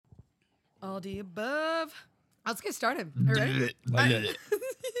All the above. Let's get started. Are you ready?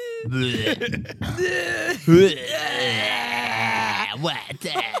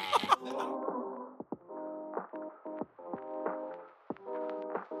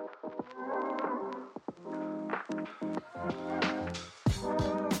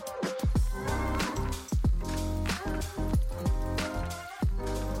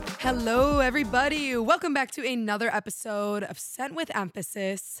 Hello, everybody. Welcome back to another episode of Sent with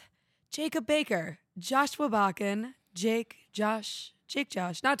Emphasis. Jacob Baker, Joshua Bakken, Jake, Josh,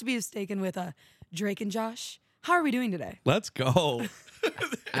 not to be mistaken with Drake and Josh. How are we doing today? Let's go.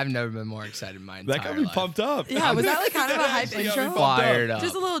 I've never been more excited in my entire life. That got me pumped up. Yeah, was that like kind of a hype intro? Fired up.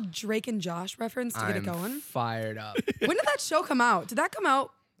 Just a little Drake and Josh reference to get it going. Fired up. When did that show come out? Did that come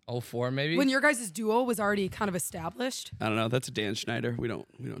out 04 maybe? when your guys' duo was already kind of established? I don't know. That's a Dan Schneider. We don't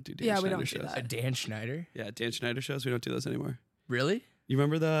do Dan Schneider we don't do shows. that. A Dan Schneider? Yeah, Dan Schneider shows. We don't do those anymore. Really? You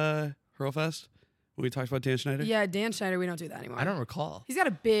remember the Hurlfest when we talked about Dan Schneider? Yeah, Dan Schneider, we don't do that anymore. I don't recall. He's got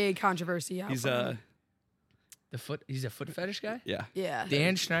a big controversy out. He's for him. He's a foot fetish guy? Yeah. Yeah.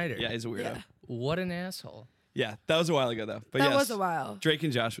 Dan Schneider. Yeah, he's a weirdo. Yeah. What an asshole. Yeah, that was a while ago though. But That yes, was a while. Drake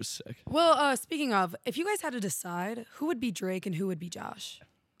and Josh was sick. Well, speaking of, if you guys had to decide who would be Drake and who would be Josh,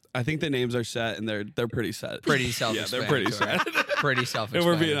 I think the names are set and they're pretty set. Pretty self-explanatory. Yeah, they're pretty set. Pretty If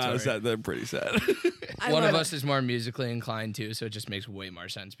self-explanatory. we're being honest, they're pretty set. One of love us is more musically inclined too, so it just makes way more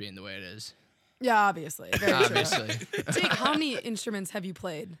sense being the way it is. Yeah, obviously. Very true. Obviously. Jake, how many instruments have you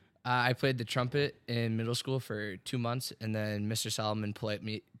played? I played the trumpet in middle school for 2 months, and then Mr. Solomon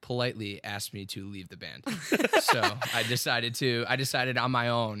politely asked me to leave the band. So I decided on my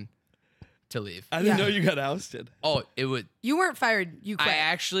own to leave. I didn't Yeah. know you got ousted. Oh, it would. You weren't fired. You quit. I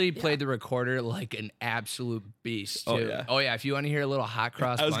actually played the recorder like an absolute beast too. Oh, yeah. If you want to hear a little hot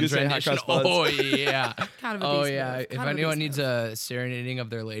cross I was buns gonna say rendition, hot cross buns. oh yeah. Kind of a Oh beast yeah. move. If Kind of a anyone beast needs move. a serenading of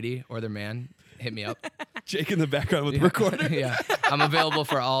their lady or their man, hit me up. Jake in the background with the recorder. Yeah, I'm available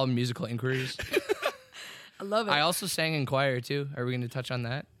for all musical inquiries. I love it. I also sang in choir too. Are we going to touch on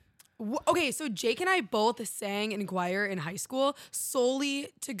that? Okay, so Jake and I both sang in choir in high school solely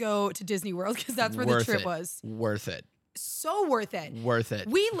to go to Disney World because that's where the trip was. Worth it. So worth it. Worth it.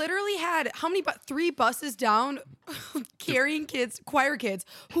 We literally had how many? 3 buses down, carrying kids, choir kids,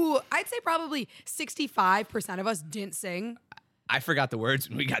 who I'd say probably 65% of us didn't sing. I forgot the words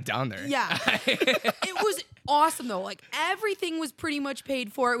when we got down there. Yeah. It was awesome though. Like everything was pretty much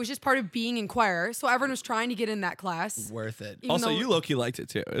paid for. It was just part of being in choir. So everyone was trying to get in that class. Worth it. Even Also, though you low-key liked it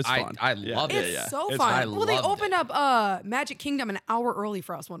too. It's fun. I loved it. It's so It's fun. I Well, they loved opened up Magic Kingdom an hour early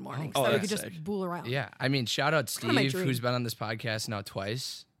for us one morning so that we that's could just sick. bool around. Yeah. I mean, shout out kinda my Steve, dream. who's been on this podcast now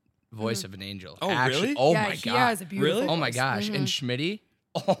twice. Voice of an angel. Oh, Actually, really? Oh Yeah, my he god. has a beautiful Really? Oh my voice. gosh. And Schmitty.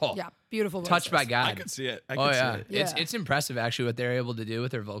 Oh. Yeah, beautiful voice. Touched by I God. could see it. I Oh could yeah. see it. Yeah. It's impressive actually what they're able to do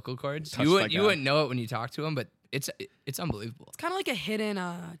with their vocal cords. Touched You by wouldn't you God. wouldn't know it when you talk to them, but it's unbelievable. It's kind of like a hidden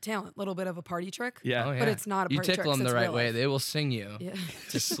talent, little bit of a party trick. Yeah. Oh, yeah. But it's not a You party tickle trick, them it's the right real way, life. they will sing you Yeah.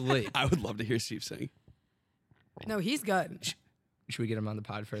 to sleep. I would love to hear Steve sing. No, he's good. Should we get him on the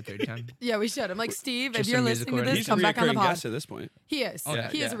pod for a third time? Yeah, we should. I'm like, Steve, if Just you're some listening to musical this, He's a come back on the reoccurring pod. guest at this point. He is. yeah,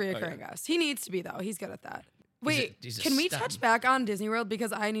 He is a yeah. Oh, reoccurring yeah. guest. He needs to be, though. He's good at that. Wait, he's a can we stud. touch back on Disney World?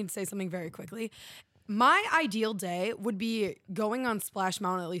 Because I need to say something very quickly. My ideal day would be going on Splash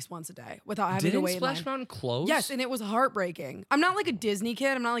Mountain at least once a day without having to Didn't wait in Splash line. Mountain close? Yes, and it was heartbreaking. I'm not like a Disney kid.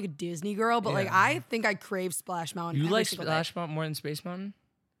 I'm not like a Disney girl, but like Yeah. I think I crave Splash Mountain. You every like single day. Splash Mountain more than Space Mountain?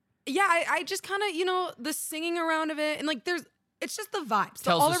 Yeah, I just kind of, the singing around of it, and like it's just the vibes. The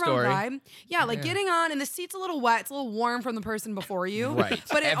Tells all the around story. vibe. Yeah, like Yeah. getting on, and the seat's a little wet. It's a little warm from the person before you. Right.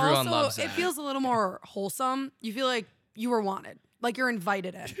 But it Everyone also loves it that. feels a little more wholesome. You feel like you were wanted. Like you're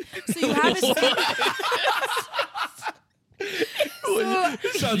invited in. So you have a seat.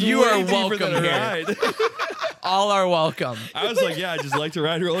 Sounds You way are deeper welcome than a here. ride. All are welcome. I was like, yeah, I just like to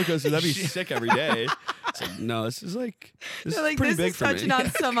ride roller coasters. That'd be sick every day. It's like, no, this is pretty This big is for touching me. on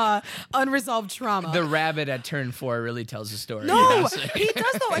some unresolved trauma. The rabbit at turn 4 really tells the story. No, honestly. he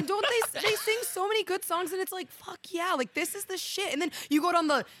does though, and don't they sing so many good songs, and it's like fuck yeah, like this is the shit. And then you go down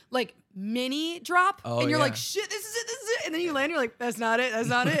the like mini drop, Oh, and you're yeah. like shit, this is it, and then you land, you're like that's not it,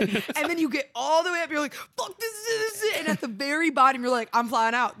 and then you get all the way up, you're like fuck this is it, and at the very bottom you're like I'm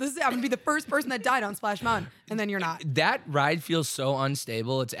flying out. This is it. I'm gonna be the first person that died on Splash Mountain, and then you're not. That ride feels so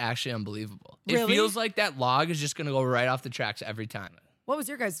unstable. It's actually unbelievable. It Really? feels like that log is just going to go right off the tracks every time. What was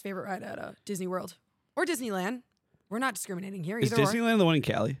your guys' favorite ride at Disney World or Disneyland? We're not discriminating here. Is Either or. Disneyland the one in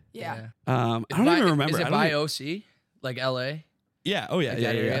Cali? Yeah. I don't even remember. Is I it don't by even- OC? Like LA? Yeah. Oh yeah. Like Yeah.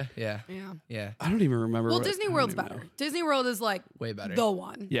 that Yeah. area? Yeah. Yeah. Yeah. Yeah. I don't even remember. Well, what- Disney I don't World's even better. know. Disney World is like Way better. the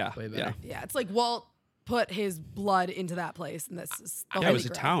one. Yeah. Way Yeah. better. Yeah, it's like Walt put his blood into that place, and this is the Yeah, it was a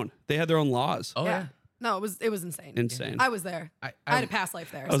town. They had their own laws. Oh yeah. No, it was insane. Insane. I was there. I had a past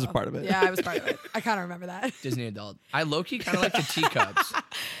life there. I was a part of it. Yeah, I was part of it. I kind of remember that. Disney adult. I low-key kind of like the teacups.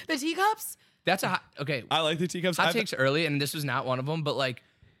 The teacups? That's a hot, okay. I like the teacups. Hot takes early, and this was not one of them, but like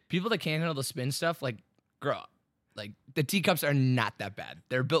people that can't handle the spin stuff, like, girl, like the teacups are not that bad.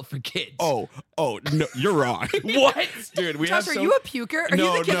 They're built for kids. Oh, no, you're wrong. What? Dude, we Josh, have are you a puker? Are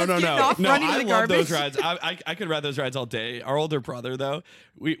no, you the kid no, no, that's getting no. off No, running to I the love garbage? those rides. I could ride those rides all day. Our older brother, though,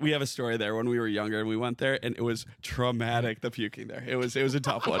 we have a story there when we were younger and we went there, and it was traumatic, the puking there. It was a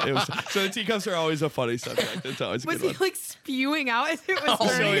tough one. So the teacups are always a funny subject. It's always a Was good he one. like spewing out as it was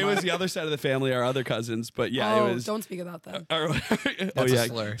So burning? it was the other side of the family, our other cousins. But yeah, it was. Don't speak about them. Oh That's a yeah.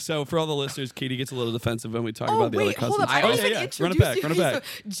 slur. So for all the listeners, Katie gets a little defensive when we talk Oh, about the other wait, cousins. hold up. I Oh, didn't yeah, even yeah. introduce Run it back. you. Run it back.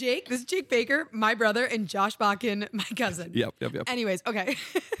 So Jake, this is Jake Baker, my brother, and Josh Bakken, my cousin. Yep. Anyways, okay.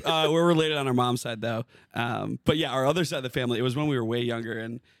 We're related on our mom's side though. But yeah, our other side of the family, it was when we were way younger,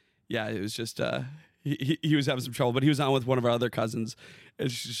 and yeah, it was just he was having some trouble, but he was on with one of our other cousins,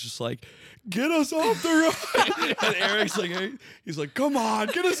 and she's just like, "Get us off the ride!" And Eric's like, he's like, "Come on,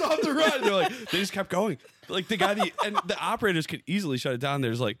 get us off the ride!" And they're like, they just kept going. Like the operators could easily shut it down.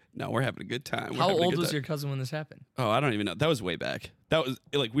 They're just like, "No, we're having a good time." How old was your cousin when this happened? Oh, I don't even know. That was way back. That was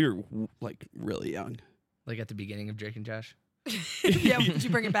like we were like really young. Like at the beginning of Drake and Josh? Yeah, would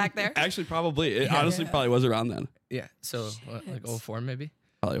you bring it back there? Actually, probably. It honestly probably was around then. Yeah. So what, like 04 maybe?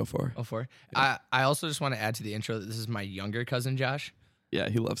 Probably 04. 04. I also just want to add to the intro that this is my younger cousin Josh. Yeah,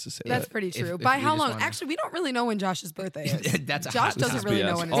 he loves to say That's that. pretty true. if By we how just long? wanna- Actually, we don't really know when Josh's birthday is. That's a Josh hot doesn't take. really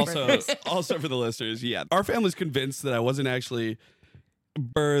Yes. know when his birthday is. Also for the listeners, yeah, our family's convinced that I wasn't actually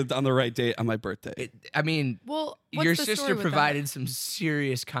birthed on the right date on my birthday. I mean, Well, what's your the story sister with provided some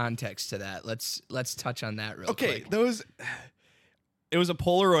serious context to that. Let's touch on that real Okay, quick. it was a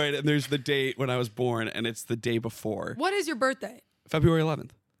Polaroid, and there's the date when I was born, and it's the day before, that? What is your birthday? February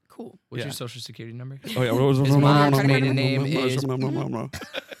 11th. Cool. What's yeah. your social security number? Oh yeah, what was His mom's maiden name is-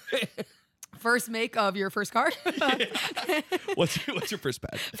 First make of your first car? what's your first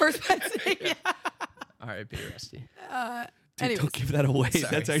pet? First pet. Yeah. All right, be Rusty. Dude, Anyways. don't give that away.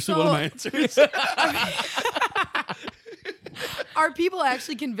 Sorry. That's actually one of my answers. Are people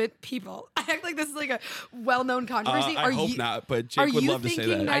actually convinced? People. I act like this is like a well-known controversy. I Are hope you, not, but Are Jake would you love to say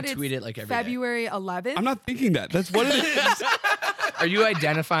thinking that. I it's tweet it like every day. February 11th? I'm not thinking that. That's what it is. Are you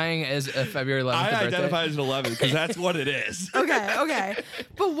identifying as a February 11th I birthday? identify as an 11 because that's what it is. Okay.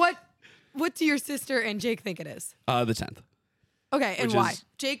 But what do your sister and Jake think it is? The 10th. Okay, and Which why? is-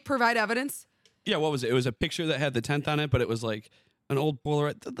 Jake, provide evidence. Yeah, what was it? It was a picture that had the 10th on it, but it was like an old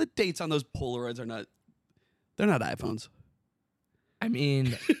Polaroid. The dates on those Polaroids they're not iPhones. I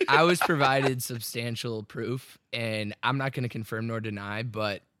mean, I was provided substantial proof, and I'm not going to confirm nor deny,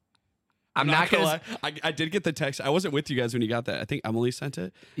 but I'm not going to. lie. I did get the text. I wasn't with you guys when you got that. I think Emily sent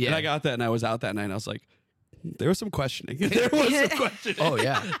it. Yeah. And I got that, and I was out that night, and I was like, there was some questioning. There was some questioning.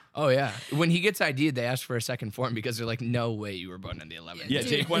 Oh yeah. When he gets ID'd, they ask for a second form because they're like, "No way, you were born on the 11th." Yeah, Dude,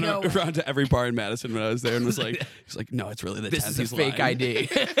 Jake went no. around to every bar in Madison when I was there and was like, he's like, no, it's really the 10th. This is a He's fake lying. ID.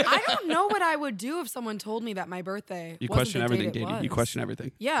 I don't know what I would do if someone told me that my birthday You wasn't question the everything, date it Katie. You was. question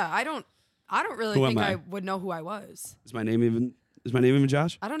everything. Yeah, I don't really Who am think I? I would know who I was. Is my name even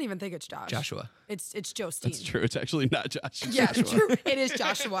Josh? I don't even think it's Josh. Joshua. It's Jostine. That's true. It's actually not Josh. It's Yeah, Joshua. true. It is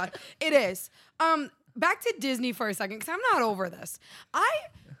Joshua. It is. Back to Disney for a second, because I'm not over this.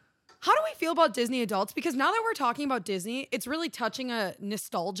 How do we feel about Disney adults? Because now that we're talking about Disney, it's really touching a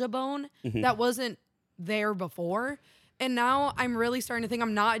nostalgia bone Mm-hmm. that wasn't there before. And now I'm really starting to think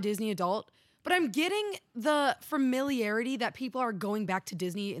I'm not a Disney adult, but I'm getting the familiarity that people are going back to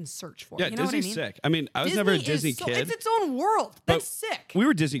Disney in search for. Yeah, you know Disney's what I mean? sick. I mean, I was never a Disney is kid. It's its own world. but That's sick. We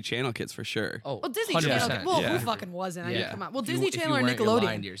were Disney Channel kids for sure. Oh, Well, Disney 100%. Channel. Well, Yeah. who fucking wasn't? I mean, Yeah. come on. Well, If you- Disney if you Channel or weren't, you're Nickelodeon?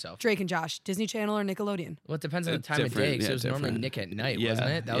 lying to yourself. Drake and Josh. Disney Channel or Nickelodeon? Well, it depends on the It's time of different, day. Because yeah, it was normally different. Nick at night, Yeah, wasn't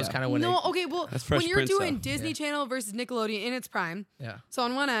it? That was yeah. kind of when. No, it, okay. Well, That's Fresh when you're Prince doing stuff. Disney Channel versus Nickelodeon in its prime. Yeah. So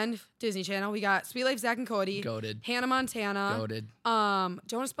on one end, Disney Channel, we got Sweet Life, Zach and Cody, Goated. Hannah Montana, Goated.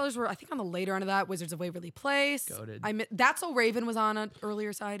 Jonas Brothers were I think on the later end of that. Wizards of Waverly Place. Goated. That's So Raven was on an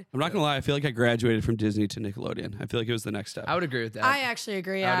earlier side. I'm not gonna lie. I feel like I graduated from Disney to Nickelodeon. I feel like it was the next step. I would agree with that. I actually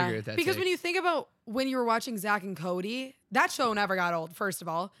agree. I would Yeah, agree with that because take. when you think about when you were watching Zach and Cody, that show never got old. First of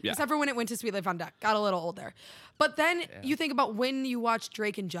all, Yeah. except for when it went to Sweet Life on Deck, got a little old there. But then you think about when you watched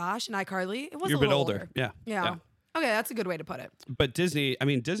Drake and Josh and iCarly, it was You're a a bit little older. Yeah. Yeah. Okay, that's a good way to put it. But Disney, I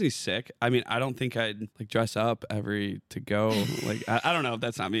mean, Disney's sick. I mean, I don't think I'd like dress up every to go. Like, I don't know if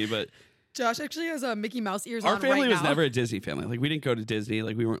that's not me, but Josh actually has Mickey Mouse ears our on family right was now. never a Disney family. Like, we didn't go to Disney.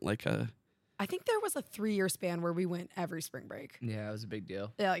 Like, we weren't like a. I think there was a 3-year span where we went every spring break. Yeah, it was a big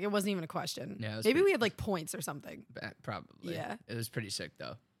deal. Yeah, like it wasn't even a question. Yeah, it was Maybe pretty- we had like points or something. Probably. Yeah. It was pretty sick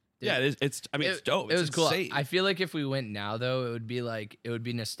though. Yeah, it's dope. It was It's cool. insane. I feel like if we went now though, it would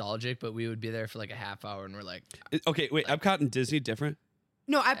be nostalgic, but we would be there for like a half hour and we're like, Okay, wait, Epcot and Disney different?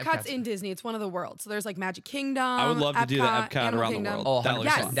 No, Epcot's Epcot's- in Disney. It's one of the worlds. So there's like Magic Kingdom. I would love to do the Epcot Animal around the Kingdom. world. oh, That 100%.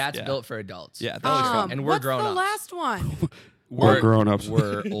 looks fun. That's Yeah. built for adults. Yeah, that looks fun. And we're what's grown the ups. last one? We're grown-ups.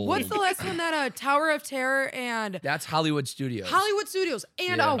 We're old. What's the last one that Tower of Terror and That's Hollywood Studios. Hollywood Studios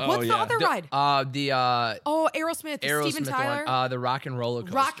and Yeah. what's Oh, the yeah. other ride? The Oh, Aerosmith, Aerosmith Steven Tyler, one, the Rock and Roller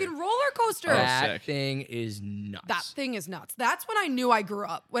Coaster. Rock and Roller Coaster. Oh, That sick. thing is nuts. That thing is nuts. That's when I knew I grew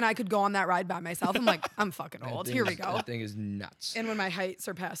up. When I could go on that ride by myself. I'm like, I'm fucking old. Here we go. That thing is nuts. And when my height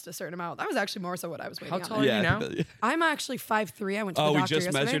surpassed a certain amount, that was actually more so what I was waiting How on. tall are you now? I'm actually 5'3". I went to the Oh, we doctor just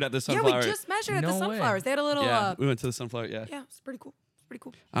yesterday. measured at the Yeah, Sunflower. we just measured at the No way. Sunflowers. They had a little. Yeah, we went to the Sunflower. Yeah, Yeah, it's pretty cool. It's pretty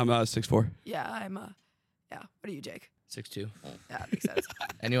cool. I'm 6'4". Yeah, I'm. Yeah. What are you, Jake? 6'2". Yeah, that makes sense.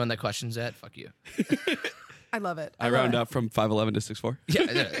 Anyone that questions that, fuck you. I love it. I love round it. up from 5'11" to 6'4". Yeah,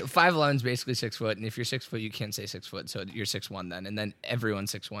 5'11" is basically 6 foot, and if you're 6 foot, you can't say 6 foot, so you're 6'1" then, and then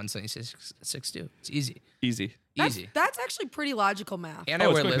everyone's 6'1", so you say 6'2". It's easy, Easy. easy. That's actually pretty logical math. And Oh, I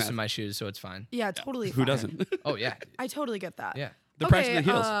it's wear quick lifts math. in my shoes, so it's fine. Yeah, totally. Who fine. doesn't? Oh yeah, I totally get that. yeah. They're practically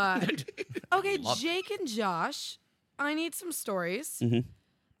heels. Okay, Love it. Jake and Josh, I need some stories. Mhm.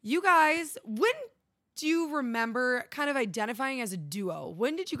 You guys, when do you remember kind of identifying as a duo?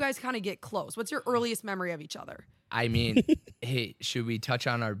 When did you guys kind of get close? What's your earliest memory of each other? I mean, hey, should we touch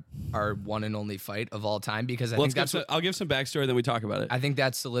on our one and only fight of all time? Because I Let's think give that's some, I'll give some backstory, then we talk about it. I think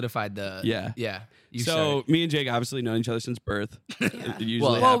that solidified the Yeah. You So me and Jake obviously known each other since birth. It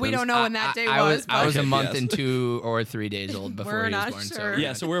usually Well, we happens. don't know when that day I was. I was a Okay, month yes. and 2 or 3 days old before We're he was not born. sure. So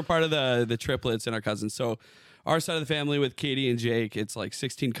Yeah, so we're part of the triplets and our cousins. So our side of the family with Katie and Jake, it's like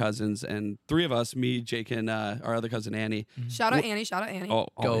 16 cousins, and 3 of us, me, Jake, and our other cousin Annie. Shout out Annie. Shout out Annie. Oh,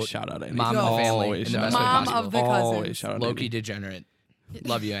 always Goat. shout out Annie. Mom of the family Always in the shout best way out Mom possible. of the Always cousins. shout out Low-key Annie. degenerate.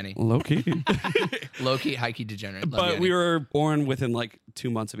 Love you, Annie. Low-key. Low-key, high-key degenerate. Love you, But Annie. we were born within like 2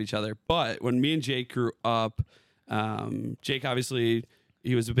 months of each other. But when me and Jake grew up, Jake obviously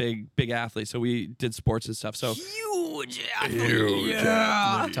he was a big athlete, so we did sports and stuff. So Huge.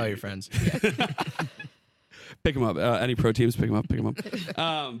 Yeah. Tell your friends. pick him up. Any pro teams, pick him up.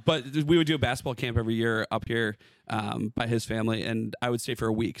 But we would do a basketball camp every year up here by his family, and I would stay for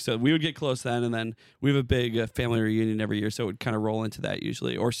a week. So we would get close then, and then we have a big family reunion every year, so it would kind of roll into that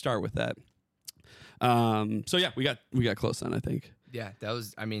usually, or start with that. So yeah, we got close then, I think. Yeah, that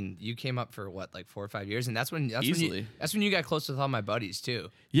was. I mean, you came up for what, like 4 or 5 years, and that's when Easily. that's when you got close with all my buddies too.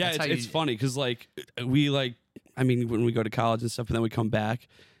 Yeah, That's how it's you- funny because like I mean, when we go to college and stuff, and then we come back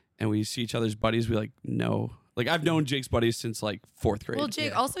and we see each other's buddies, we like know. Like I've known Jake's buddies since like 4th grade. Well,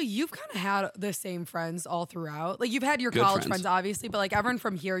 Jake, also you've kind of had the same friends all throughout. Like you've had your Good college friends. friends, obviously, but like everyone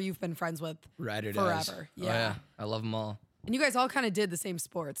from here, you've been friends with Ride or forever. dies. Oh, Yeah. I love them all. And you guys all kind of did the same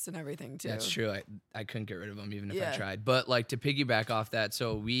sports and everything too. That's true. I couldn't get rid of them even if Yeah. I tried. But like to piggyback off that,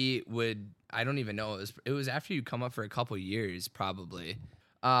 so we would. I don't even know. It was after you come up for a couple years probably.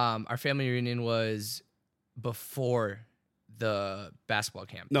 Our family reunion was before the basketball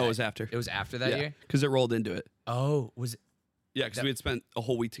camp. No, it was after. It was after that year. because it rolled into it. Oh, was it? Yeah, because we had spent a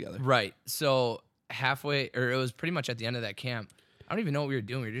whole week together. Right. So halfway, or it was pretty much at the end of that camp. I don't even know what we were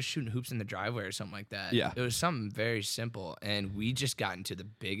doing. We were just shooting hoops in the driveway or something like that. Yeah. It was something very simple, and we just got into the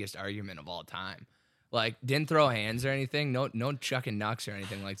biggest argument of all time. Like, didn't throw hands or anything. No chucking knucks or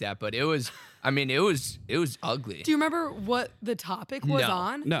anything like that. But it was, I mean, it was ugly. Do you remember what the topic was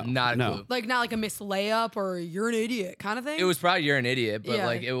on? No, Not a no. clue. Like not like a missed layup or you're an idiot kind of thing. It was probably you're an idiot, but Yeah.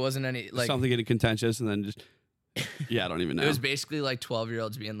 like it wasn't any like Something getting contentious, and then just yeah, I don't even know. it was basically like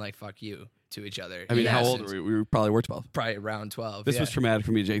 12-year-olds being like "fuck you" to each other. I mean, Yeah. how old were we? We probably were 12. Probably around 12. This yeah. was traumatic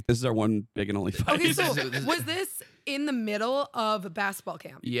for me, Jake. This is our one big and only fight. Okay, so This is- was this in the middle of basketball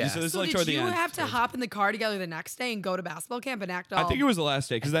camp? Yeah. So this is So like did toward the you end. have to hop in the car together the next day and go to basketball camp and act all? I think it was the last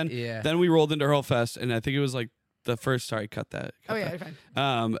day because then Yeah. then we rolled into Hurl Fest, and I think it was like the first. Sorry, cut that. Oh cut yeah, that.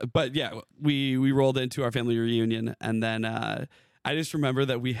 you're fine. But yeah, we rolled into our family reunion, and then I just remember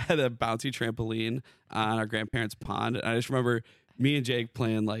that we had a bouncy trampoline on our grandparents' pond, and I just remember me and Jake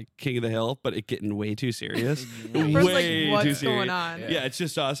playing like King of the Hill, but it getting way too serious. First, way like, what's too serious. going on? Yeah, it's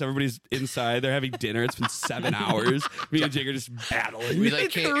just us. Everybody's inside. They're having dinner. It's been 7 hours. Me and Jake are just battling. We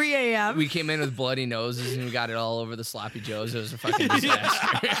like came, 3 a.m. we came in with bloody noses and we got it all over the sloppy joes. It was a fucking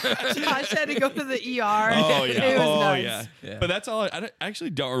disaster. Josh had to go to the ER. Oh It yeah, was oh nuts. yeah. Yeah. But that's all. I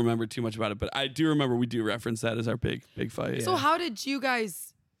actually don't remember too much about it, but I do remember we do reference that as our big fight. So how did you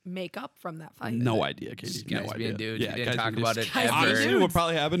guys make up from that fight? No idea, Just Katie. guys No being idea. dudes. Yeah, We didn't guys talk being about dudes. it Guys ever. being Honestly, dudes. what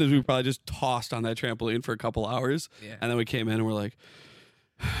probably happened is we probably just tossed on that trampoline for a couple hours, Yeah. and then we came in and we're like,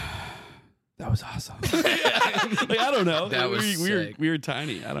 "That was awesome." Like, I don't know. That was sick. we were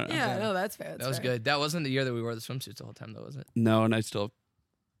tiny. I don't know. Yeah, no, that's fair. That was good. That wasn't the year that we wore the swimsuits the whole time, though, was it? No, and I still have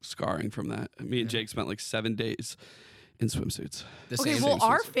scarring from that. Me and Jake spent like 7 days in swimsuits. The Okay, same well, thing.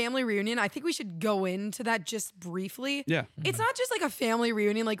 our family reunion, I think we should go into that just briefly. Yeah. It's not just like a family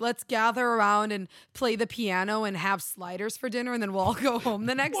reunion, like let's gather around and play the piano and have sliders for dinner and then we'll all go home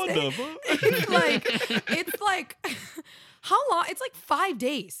the next What day. the fuck? It's like how long? It's like 5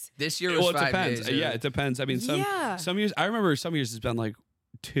 days. This year was Well, it 5 depends. days. Yeah, it depends. I mean, Yeah. some years. I remember some years it's been like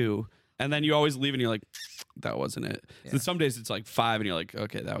 2, and then you always leave and you're like, that wasn't it. Yeah. So some days it's like 5, and you're like,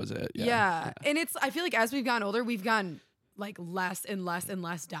 okay, that was it. Yeah. And it's I feel like as we've gotten older, we've gotten like less and less and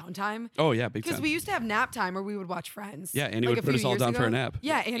less downtime. Oh yeah, big Because time. we used to have nap time where we would watch Friends. Yeah, Annie like would a put few us all years down for a ago. nap.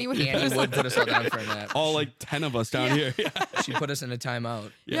 Yeah, Annie would. Annie would put us all down for a nap. All like 10 of us down Yeah. here. Yeah. She put us in a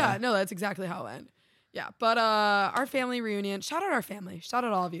timeout. Yeah, no, that's exactly how it went. Yeah, but our family reunion. Shout out our family. Shout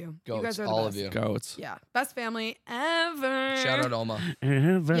out all of you. You Goats, guys are the all best. of you. Goats. Yeah, best family ever. Shout out Oma.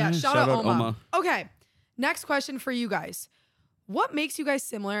 Yeah, shout out Oma. Okay, next question for you guys. What makes you guys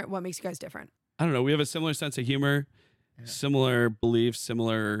similar? What makes you guys different? I don't know. We have a similar sense of humor, similar beliefs,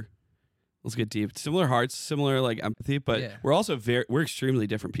 similar. Let's get deep. Similar hearts, similar like empathy, but Yeah. we're also we're extremely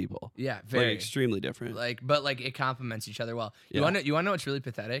different people. Yeah, Like very. extremely different. But it complements each other well. You Yeah. want to know what's really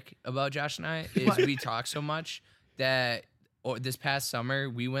pathetic about Josh and I is we talk so much that this past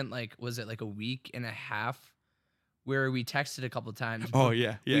summer we went was it like a week and a half where we texted a couple times. Oh but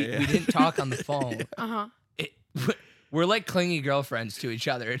yeah, we didn't talk on the phone. Uh huh. We're like clingy girlfriends to each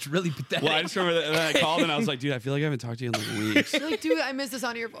other. It's really pathetic. Well, I just remember that I called and I was like, dude, I feel like I haven't talked to you in like weeks. You're like, dude, I miss the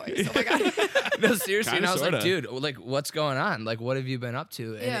sound of your voice. Oh my god. No, seriously. Kinda, And I was like, sorta. dude, like, what's going on? Like, what have you been up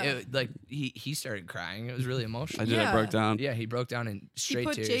to? And Yeah. he started crying. It was really emotional. I did. Yeah. I broke down. Yeah, he broke down in He straight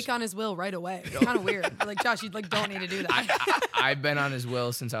put tears. Jake on his will right away. It's kind of weird. Like, Josh, you don't need to do that. I've been on his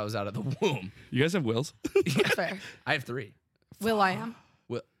will since I was out of the womb. You guys have wills? That's fair. I have 3. Will I am.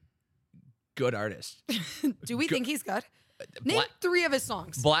 Good artist. Do we think he's good? Name Black, 3 of his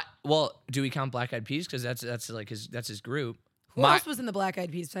songs. Well, do we count Black Eyed Peas? Because that's his group. Who else was in the Black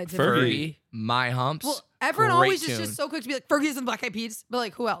Eyed Peas besides him? Fergie. My Humps. Well, everyone Great always is tune. just so quick to be like, Fergie's in Black Eyed Peas. But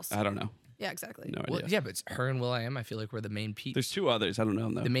like, who else? I don't know. Yeah, exactly. No Well, idea. yeah, but it's her and Will I Am. I feel like we're the main peas. There's 2 others. I don't know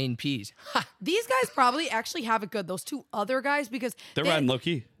them though. The main peas. These guys probably actually have it good. Those 2 other guys because They're they- riding low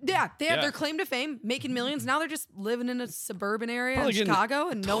key. Yeah, they have Yeah. their claim to fame, making millions. Now they're just living in a suburban area Probably in getting Chicago,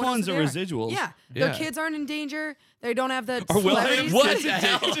 and no one knows tons who of they are. residuals. Yeah, their Yeah. kids aren't in danger. They don't have the Or Will I Am celebrities. What Kids the in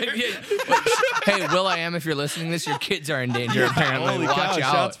hell? danger. Hey, Will I Am, if you're listening to this, your kids are in danger, apparently. Holy Watch cow, out.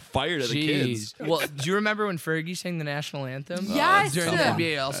 shots fired at the kids. Jeez. Well, do you remember when Fergie sang the national anthem? Yes. During the Tough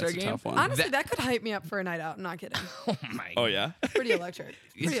NBA one. All-Star That's a game? tough one. Honestly, that could hype me up for a night out. I'm not kidding. Oh, my Oh yeah. Pretty electric.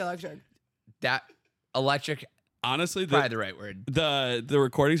 Pretty electric. That electric, Honestly, probably the right word. the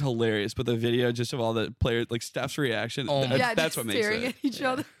recording's hilarious, but the video just of all the players, like Steph's reaction, Oh my- Yeah, that's just what makes staring it. at each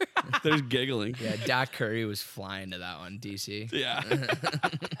other. They're just giggling. Yeah, Doc Curry was flying to that one, DC. Yeah.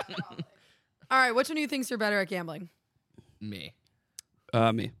 All right, which one of you thinks you're better at gambling? Me.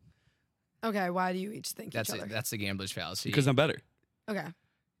 Me, Okay, why do you each think That's each it. other? That's the gambler's fallacy. because I'm better. Okay.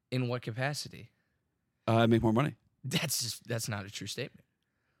 In what capacity? I make more money. That's not a true statement.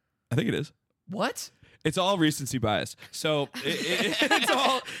 I think it is. What? It's all recency bias. So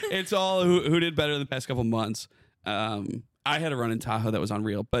it's all who did better in the past couple months. I had a run in Tahoe that was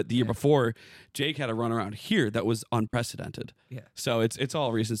unreal, but the year before, Jake had a run around here that was unprecedented. Yeah. So it's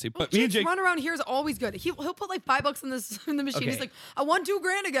all recency. Well, But me and Jake's Jake, run around here is always good. He'll put like $5 in the machine. Okay. He's like, I won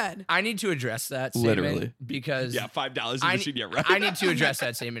 $2,000 again. I need to address that statement Literally. because yeah, $5 in the I, machine. Yeah, right. I need to address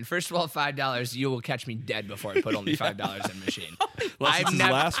that statement. First of all, $5, you will catch me dead before I put only $5 in the machine. Unless it's his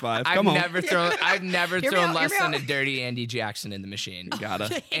last 5. Come on. I've never Hear me thrown out, less hear me than a out. dirty Andy Jackson in the machine.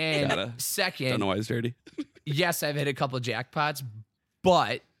 Gotta. And Gotta. Don't second, know why it's dirty. yes, I've hit a couple jackpots,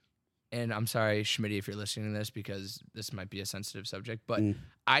 but, and I'm sorry, Schmitty, if you're listening to this, because this might be a sensitive subject, but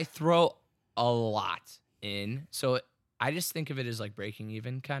I throw a lot in. So I just think of it as like breaking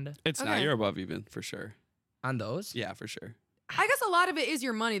even, kind of, It's not. Okay. You're above even for sure. on those. Yeah, for sure. I guess a lot of it is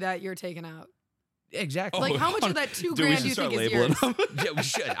your money that you're taking out. Exactly. Like, how much of that $2,000 Dude, we do should you start think is labeling yours? them. Yeah, we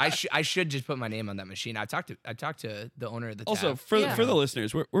should. I should just put my name on that machine. I talked to the owner of the Also, tab. for Yeah. the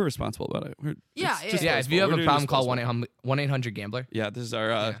listeners, we're responsible about it. Yeah, it's yeah, just Yeah, if you have We're a doing problem, call responsible. 1-800-GAMBLER. Yeah, this is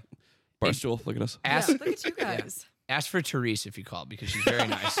our barstool. Look at us. Ask Yeah, look at you guys. ask for Therese if you call because she's very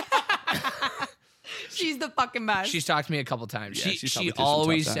nice. She's the fucking best. She's talked to me a couple times. Yeah, she's she helped me through some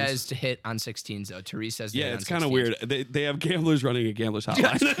always tough times. says to hit on 16s though. Therese says to hit Yeah, on it's kind of 16s. weird. They have gamblers running a gambler's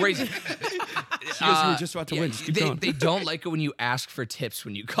hotline. That's crazy. She goes, "You were just about to win. Just keep going." They don't like it when you ask for tips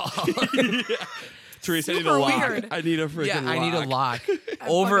when you call. Teresa, I need a Super lock. weird. I need a freaking Yeah, lock. I need a lock.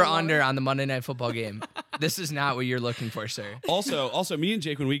 Over fucking love under it. on the Monday Night Football game. This is not what you're looking for, sir. Also, me and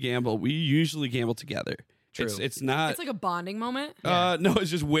Jake, when we gamble, we usually gamble together. True. It's not. It's like a bonding moment. No,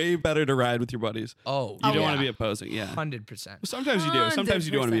 it's just way better to ride with your buddies. Oh, You don't want yeah. to be opposing. Yeah. 100%. Sometimes you do. Sometimes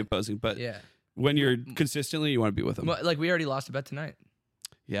you do want to be 100%. opposing, but Yeah. when you're consistently, you want to be with them. Well, like we already lost a bet tonight,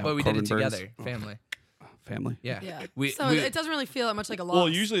 Yeah. but we did Corbin it Burns. together, family. Family. Yeah. Yeah. We, So we- it doesn't really feel that much like a loss. Well,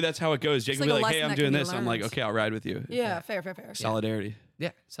 usually that's how it goes. Jake It's will be like a like, "Hey, lesson I'm that doing can be this." I'm like, learned. "Okay, I'll ride with you." Yeah, fair. Solidarity. yeah,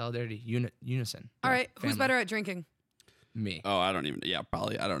 solidarity, unison. All right, who's Family. better at drinking? Me. Oh, I don't even. Yeah,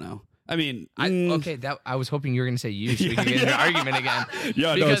 probably. I don't know. I mean, Okay, that I was hoping you were going to say you so we could get into an argument again.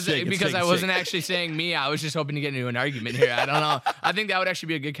 Yeah, no, because it's Jake, it's because Jake, I it's wasn't Jake. actually saying me. I was just hoping to get into an argument here. I don't know. I think that would actually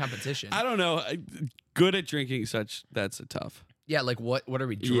be a good competition. I don't know. Good at drinking, that's a tough. Yeah, like what are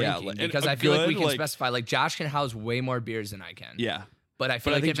we drinking? Yeah, like- because and I feel like we good, can like- specify. Like Josh can house way more beers than I can. Yeah, But I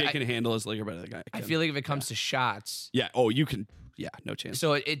feel but I like think if Jake can handle his liquor better than the guy. I can. feel like if it comes to shots, Yeah. Oh, you can. Yeah, no chance.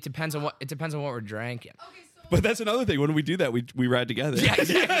 so it depends on what we're drinking. But that's another thing. When we do that, we ride together. Yeah,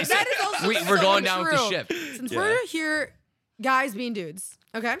 exactly. That is also We're so going down with the true. ship. Since Yeah. we're here, guys being dudes,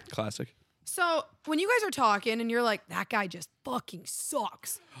 okay? Classic. So when you guys are talking and you're like, that guy just fucking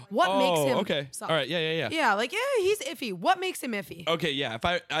sucks. What makes him okay. suck? All right. Yeah. Yeah, like, yeah, he's iffy. What makes him iffy? Okay. Yeah.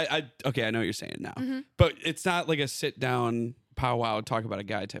 If okay, I know what you're saying now. Mm-hmm. But it's not like a sit down powwow talk about a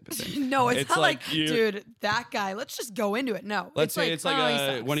guy type of thing. No, it's not like, you- dude, that guy, let's just go into it. No. Let's say it's like oh, he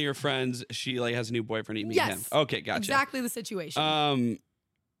sucks. one of your friends. She like has a new boyfriend. You meet Yes. him. Okay, gotcha. Exactly the situation.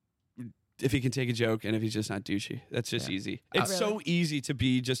 If he can take a joke and if he's just not douchey, that's just easy. It's Really? so easy to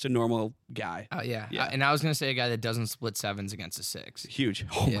be just a normal guy. Yeah. Yeah. And I was gonna say a guy that doesn't split sevens against a six. Huge.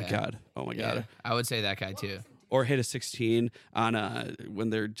 Oh my Yeah. god. Oh my god. Yeah, I would say that guy too. Or hit a 16 on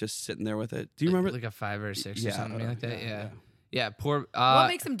when they're just sitting there with it. Do you remember? like a 5 or a 6 Yeah, or something like that? yeah, Yeah. yeah. Yeah. Poor. what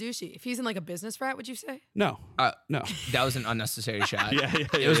makes him douchey? If he's in like a business frat, would you say? No. No. That was an unnecessary shot. Yeah, yeah,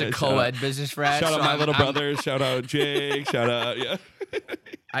 It was yeah, a shout co-ed out. business frat. Shout out so my I'm- little I'm- brother. Shout out Jake. Shout out. Yeah.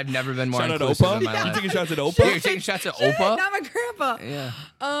 I've never been more Shout out inclusive Opa. in my You life. taking shots at You're Opa? taking shots at Shit, Opa? not my grandpa. Yeah.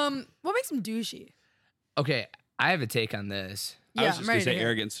 What makes him douchey? Okay, I have a take on this. I Yeah, was I'm just gonna ready to say hear.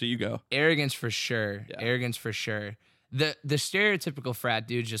 arrogance. So you go. Arrogance for sure. Yeah. Arrogance for sure. The stereotypical frat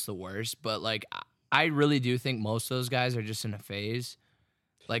dude's just the worst, but like I really do think most of those guys are just in a phase.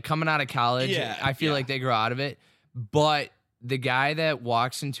 Like coming out of college, Yeah, I feel yeah. like they grow out of it. But the guy that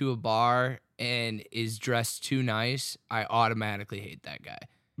walks into a bar and is dressed too nice, I automatically hate that guy.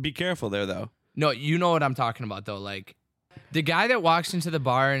 Be careful there though. No, you know what I'm talking about though. Like the guy that walks into the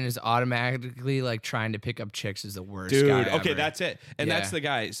bar and is automatically like trying to pick up chicks is the worst Dude, guy okay, ever. that's it. And Yeah. that's the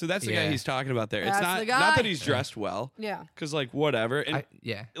guy. So that's the guy Yeah. he's talking about there. That's it's not the not guy. that he's dressed well. Yeah. Cause like whatever. And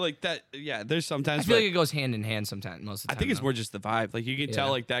Yeah. like that, yeah, there's I sometimes feel but like it goes hand in hand sometimes, most of the I time. think it's though. more just the vibe. Like you can tell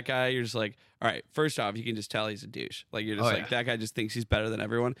Yeah. like that guy, you're just like, all right, first off, you can just tell he's a douche. Like you're just Oh, like, yeah. that guy just thinks he's better than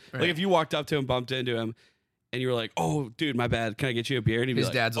everyone. Like Right. if you walked up to him, bumped into him, and you were like, oh, dude, my bad. Can I get you a beer? And he'd be His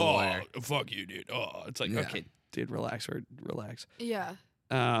like, dad's a oh, lawyer. fuck you, dude. Oh, it's like, Yeah. okay, dude, relax. Relax. Yeah.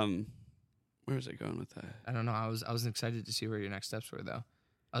 Where was I going with that? I don't know. I was excited to see where your next steps were though.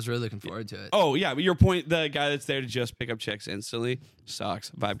 I was really looking forward to it. Oh, yeah, but your point, the guy that's there to just pick up chicks instantly sucks.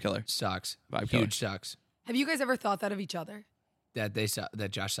 Vibe killer. Sucks. Vibe killer. Huge sucks. Have you guys ever thought that of each other? That they suck.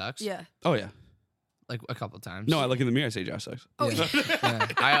 That Josh sucks. Yeah. Oh, yeah. Like a couple times. No, I look in the mirror, I say Josh sucks. Oh, Yeah. Yeah.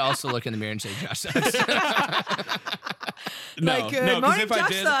 I also look in the mirror and say Josh sucks. No, Like, good no, because morning, if I Josh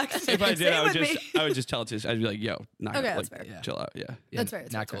did, sucks. if I did, Stay I would with just, me. I would just tell it to. I'd be like, yo, not Okay, like, that's fair. Yeah. chill out, yeah. Yeah, That's fair,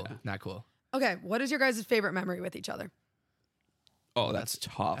 that's Not fair. cool. Not cool. Okay. What is your guys' favorite memory with each other? Oh, that's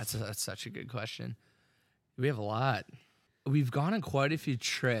tough. That's such a good question. We have a lot. We've gone on quite a few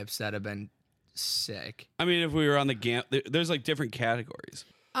trips that have been sick. I mean, if we were on the there's like different categories.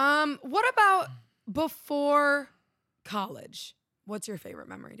 What about before college? What's your favorite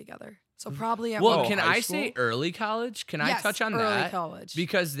memory together? So probably at Well, work. can high I say school? early college? Can I Yes, touch on early that? college.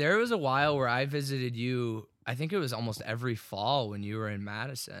 Because there was a while where I visited you. I think it was almost every fall when you were in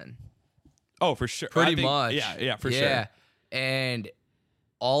Madison. Oh, for sure. Pretty I think- much. Yeah, for Yeah. sure. And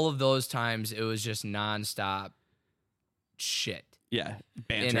all of those times, it was just nonstop shit. Yeah,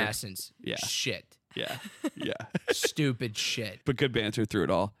 banter. In essence, Yeah. shit. Yeah, yeah. Stupid shit. But good banter through it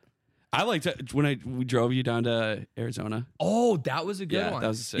all. I liked it when we drove you down to Arizona. Oh, that was a good Yeah, one. that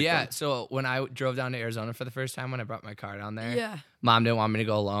was a sick Yeah, one. so when I drove down to Arizona for the first time, when I brought my car down there, Yeah. Mom didn't want me to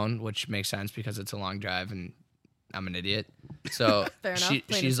go alone, which makes sense because it's a long drive and I'm an idiot. So Fair enough. Plain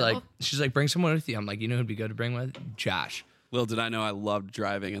and she's simple. like, bring someone with you. I'm like, you know who'd be good to bring with? Josh. Little did I know I loved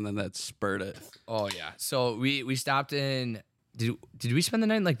driving, and then that spurred it. Oh yeah. So we stopped in. Did we spend the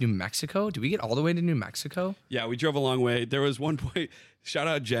night in like New Mexico? Did we get all the way to New Mexico? Yeah, we drove a long way. There was one point. Shout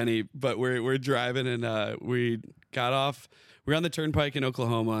out Jenny, but we're driving and we got off. We're on the turnpike in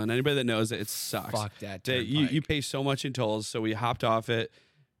Oklahoma, and anybody that knows it sucks. Fuck that You turnpike. pay so much in tolls, so we hopped off it.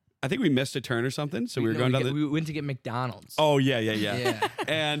 I think we missed a turn or something, so we were going down the. We went to get McDonald's. Oh yeah. Yeah.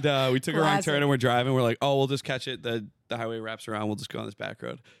 And we took a wrong Classic. turn, and we're driving. We're like, oh, we'll just catch it. The highway wraps around. We'll just go on this back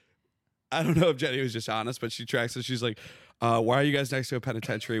road. I don't know if Jenny was just honest, but she tracks us. She's like, why are you guys next to a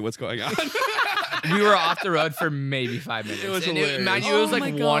penitentiary? What's going on? We were off the road for maybe 5 minutes. It was And hilarious. mind you, it was Oh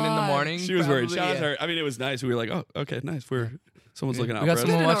like my 1 in the God. morning. She was worried. probably, Shout out to yeah. her. I mean, it was nice. We were like, oh, okay, nice. Someone's looking out We got for us.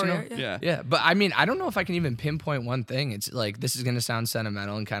 someone Good to watching know, over. yeah. Yeah, but I mean, I don't know if I can even pinpoint one thing. It's like, this is gonna sound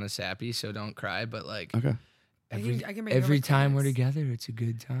sentimental and kind of sappy, so don't cry. But like, Okay. I can make every over time we're things. together, it's a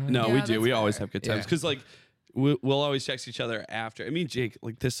good time. No, Yeah, we do. that's We always fair. have good times Yeah. because like we'll always text each other after. I mean, Jake,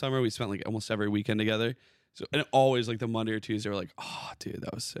 like this summer we spent like almost every weekend together. So and always like the Monday or Tuesday we're like, oh, dude,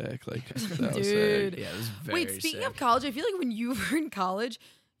 that was sick. Like that was sick. Dude. Yeah, it was very Wait, speaking sick. of college, I feel like when you were in college,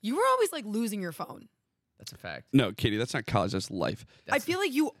 you were always like losing your phone. That's a fact. No, Katie, that's not college. That's life. I feel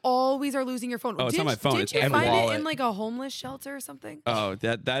like you always are losing your phone. Oh, it's not my phone, Didn't it's you every find it wallet. in like a homeless shelter or something? Oh,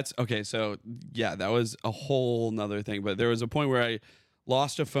 that's okay. So yeah, that was a whole nother thing. But there was a point where I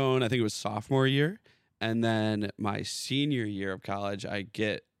lost a phone. I think it was sophomore year, and then my senior year of college, I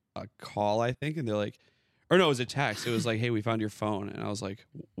get a call. I think, and they're like, or no, it was a text. It was like, hey, we found your phone, and I was like,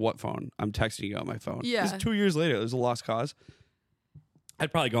 what phone? I'm texting you on my phone. Yeah. It was 2 years later. It was a lost cause.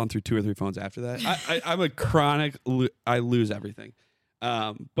 I'd probably gone through 2 or 3 phones after that. I'm a chronic. I lose everything.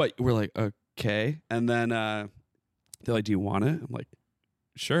 But we're like, okay, and then they're like, do you want it? I'm like,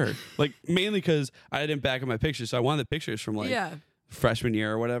 sure. Like mainly because I didn't back up my pictures, so I wanted the pictures from like Yeah. freshman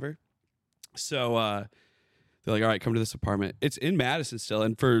year or whatever. So they're like, all right, come to this apartment. It's in Madison still.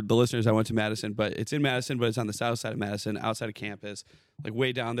 And for the listeners, I went to Madison, but it's in Madison, but it's on the south side of Madison, outside of campus, like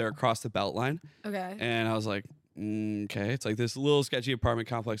way down there across the belt line. Okay. And I was like, okay. It's like this little sketchy apartment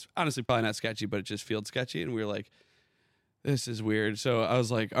complex. Honestly, probably not sketchy, but it just feels sketchy. And we were like, this is weird. So I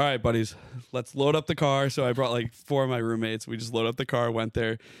was like, all right, buddies, let's load up the car. So I brought like 4 of my roommates. We just loaded up the car, went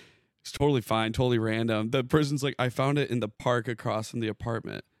there. It's totally fine, totally random. The person's like, I found it in the park across from the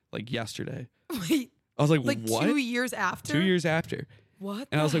apartment like yesterday. Wait, I was like, like what? 2 years after? 2 years after. What?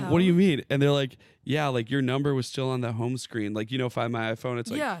 And I was like, what do you mean? And they're like, yeah, like your number was still on the home screen. Like, you know, if I have my iPhone, it's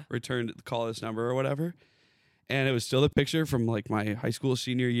like Yeah. return call this number or whatever. And it was still the picture from like my high school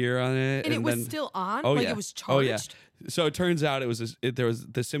senior year on it. And it was then- still on? Oh, like yeah. it was Oh, charged? yeah. So it turns out there was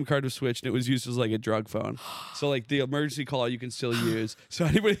the SIM card was switched and it was used as like a drug phone. So like the emergency call you can still use. So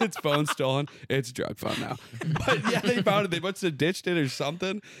anybody that's phone stolen, it's a drug phone now. But yeah, they found it. They must have ditched it or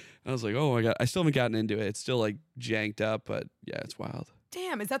something. I was like, oh my God. I still haven't gotten into it. It's still like janked up, but yeah, it's wild.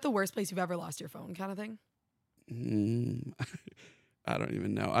 Damn, is that the worst place you've ever lost your phone kind of thing? I don't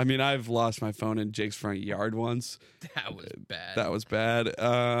even know. I mean, I've lost my phone in Jake's front yard once. That was bad. That was bad.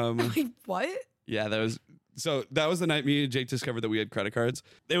 Like, what? Yeah, that was the night me and Jake discovered that we had credit cards.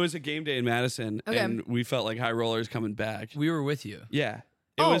 It was a game day in Madison, Okay. and we felt like high rollers coming back. We were with you. Yeah,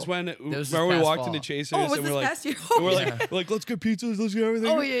 it Oh. was when this remember we past walked fall. into Chasers Oh, was and this we're like, past year? we're Yeah. like, let's get pizzas, let's get everything.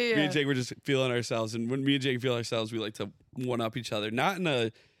 Oh, yeah, Me yeah. and Jake were just feeling ourselves, and when me and Jake feel ourselves, we like to one up each other, not in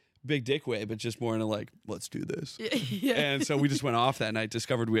a big dick way, but just more in a like, let's do this. yeah. And so we just went off that night,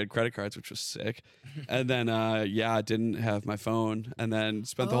 discovered we had credit cards, which was sick. And then, I didn't have my phone and then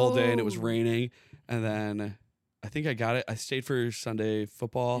spent the whole day and it was Oh. raining. And then I think I got it. I stayed for Sunday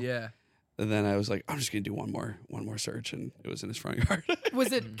football. Yeah. And then I was like, I'm just going to do one more search. And it was in his front yard.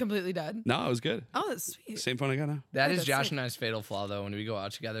 Was it completely dead? No, it was good. Oh, that's sweet. Same phone I got now. That Oh, is that's Josh sick. and I's fatal flaw, though. When we go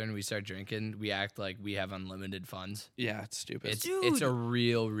out together and we start drinking, we act like we have unlimited funds. Yeah, it's stupid. It's Dude. a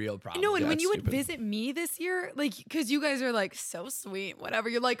real problem. No, and Yeah, when it's you would stupid. visit me this year, like, because you guys are like so sweet, whatever.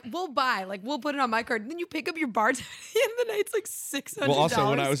 You're like, we'll buy, like, we'll put it on my card. And then you pick up your bar tab at the end of the night, it's like $600. Well, also,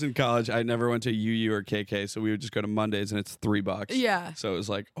 when I was in college, I never went to UU or KK. So we would just go to Mondays and it's $3. Yeah. So it was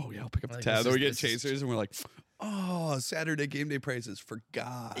like, oh, yeah, I'll pick up the Like, tab. this Then we is- get this is- Chasers and we're like, oh, Saturday game day prices.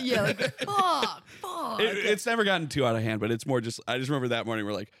 Forgot. Yeah, like, fuck. It's never gotten too out of hand, but it's more just, I just remember that morning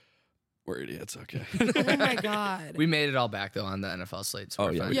we're like, we're idiots. Okay. Oh my God. We made it all back though on the NFL slate. So Oh,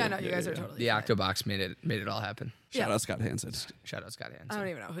 we're yeah, fine. we yeah, did. no, you Yeah, guys yeah, are yeah. totally The fine. Octo Box made it all happen. Shout Yeah. out Scott Hansen. Shout out Scott Hansen. I don't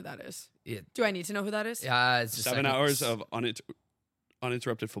even know who that is. Yeah. Do I need to know who that is? It's the 7 second- hours of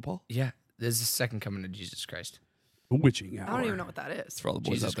uninterrupted football. Yeah, this is the second coming of Jesus Christ. Witching hour. I don't even know what that is. It's for all the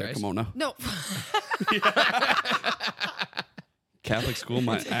boys Jesus out there. Christ. Come on now. No. Catholic school,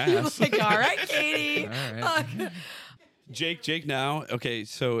 my You're ass. like, all right, Katie. All right. Jake now, okay,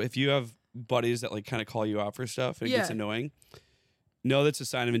 so if you have buddies that like kind of call you out for stuff and it gets Yeah. annoying, no, that's a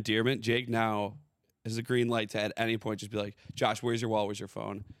sign of endearment. Jake now has a green light to at any point just be like, Josh, where's your wallet? Where's your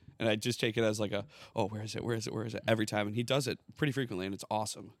phone? And I just take it as like where is it every time. And he does it pretty frequently and it's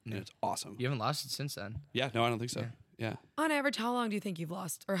awesome. And it's awesome. You haven't lost it since then. Yeah, no, I don't think so. Yeah. On average, how long do you think you've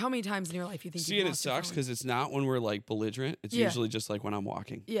lost? Or how many times in your life you think See, you've and it lost your sucks phone? because it's not when we're like belligerent. It's Yeah. usually just like when I'm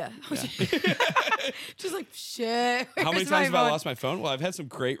walking. Yeah. Just like, shit. How many where's times my have I phone? lost my phone? Well, I've had some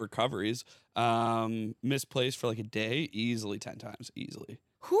great recoveries. Misplaced for like a day, easily 10 times, easily.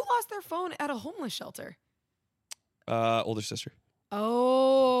 Who lost their phone at a homeless shelter? Older sister.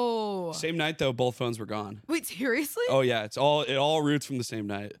 Oh. Same night though, both phones were gone. Wait, seriously? Oh yeah, it all roots from the same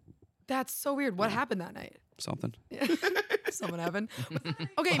night. That's so weird. What happened that night? Something. Someone happened.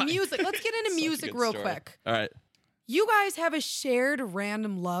 Okay, music. Let's get into Such a music good real story. quick. All right. You guys have a shared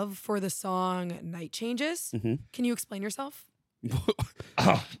random love for the song Night Changes. Mhm. Can you explain yourself?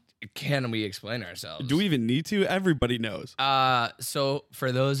 Oh, can we explain ourselves? Do we even need to? Everybody knows. So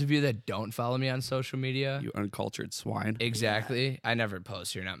for those of you that don't follow me on social media, You uncultured swine. exactly. I never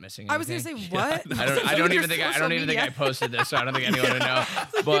post. You're not missing. I was gonna say anything. what? I don't even think I posted this, so I don't think anyone would know.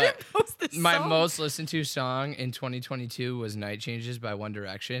 But Post this my song. most listened to song in 2022 was "Night Changes" by One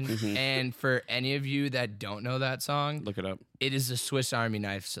Direction. And for any of you that don't know that song, Look it up. it is a Swiss Army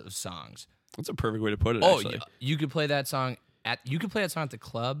knife of songs. That's a perfect way to put it. Oh, actually. you could play that song at the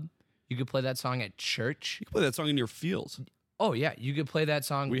club. You could play that song at church. You can play that song in your fields. Oh yeah, you could play that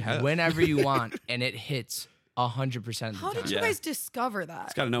song We have. whenever you want, and it hits 100% of the time. How did you Yeah. guys discover that?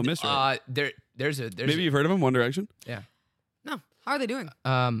 It's got a no miss rate. There's Maybe you've heard of him, One Direction. yeah. No. How are they doing?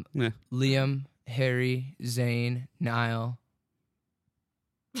 Yeah. Liam, Harry, Zayn, Niall.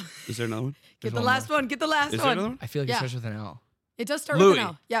 Is there another one? Get There's the one last one. Get the last Is there one. another one? I feel like Yeah. it starts with an L. It does start Louis. with an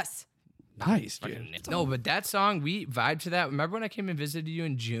L. Yes. Nice, dude. No, but that song we vibed to that. Remember when I came and visited you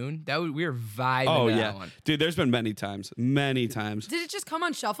in June? We were vibing Oh to yeah, that one. dude. There's been many times. Did it just come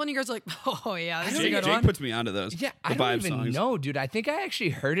on shuffle and you guys are like, oh yeah, this is a good Jake one? puts me onto those. Yeah, the I don't vibe even songs. know, dude. I think I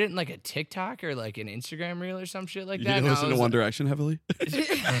actually heard it in like a TikTok or like an Instagram reel or some shit like You that. and I listen to was One like, Direction heavily.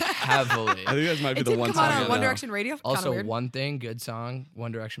 heavily. I think that might be It the did one come song. out I on One know. Direction Radio. Kinda Also, weird. One Thing, good song.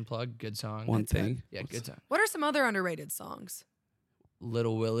 One Direction plug, good song. One thing. Yeah, good song. What are some other underrated songs?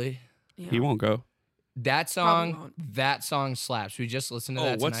 Little Willie. Yeah. He won't go. That Probably song, won't. that song slaps. We just listened to Oh,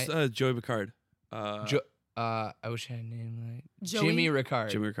 that what's tonight. Joey Picard? I wish I had a name like Joey? Jimmy Ricard.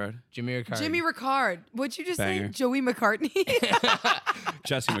 Jimmy Picard. Jimmy Ricard. Jimmy Ricard. What'd you just Banger. say? Joey McCartney.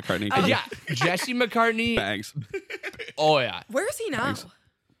 Jesse McCartney. Yeah, Jesse McCartney. Bags. Oh yeah, Where is he now?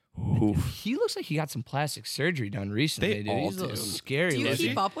 Oof. he looks like he got some plastic surgery done recently. They dude. all He's a little do. scary Do you looking.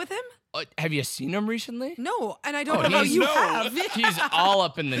 keep up with him? Have you seen him recently? No, and I don't Oh, know how he's- you no. have. He's all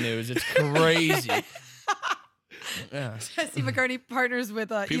up in the news. It's crazy. Yeah. Jesse McCartney partners with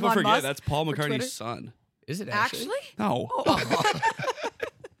People Elon forget Musk. that's Paul for Twitter. McCartney's son. Is it actually? Actually? No,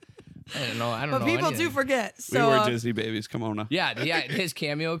 I don't know. I don't But know. people anything. do forget. we So were Disney babies. Come on now. Yeah, his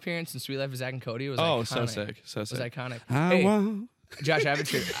cameo appearance in Sweet Life of Zack and Cody was Oh, iconic. so sick, so It was sick. iconic. I Hey, want. Josh, I have a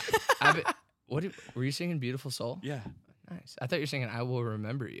treat. Were you singing "Beautiful Soul"? Yeah. Nice. I thought you were singing "I Will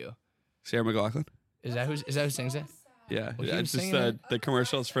Remember You." Sarah McLachlan. Is that who sings it? Yeah, Well, he yeah, was it's just singing the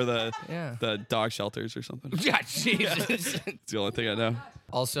commercials for the Yeah. dog shelters or something. Yeah, Jesus. It's the only thing I know.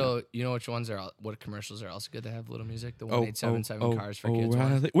 Also, you know what commercials are also good to have little music? The Oh, 1877 cars for kids one.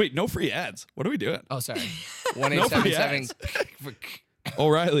 O'Reilly. Wait, no free ads. What are we doing? Oh, sorry. free 1877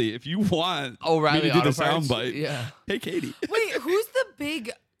 O'Reilly, if you want O'Reilly me to do the Auto Parts? soundbite, Yeah. hey Katie. wait, who's the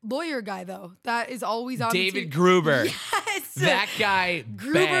big lawyer guy though? That is always on David TV? Gruber. Yes. That guy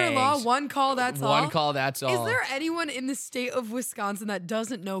Gruber bangs. Law. One call. That's all. One call, that's all. Is there anyone in the state of Wisconsin that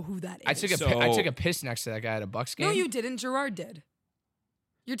doesn't know who that is? I took So- a piss next to that guy at a Bucks game. No, you didn't. Gerard did.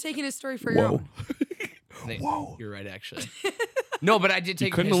 You're taking his story for your Whoa. own. Whoa. You're right, actually. No, but I did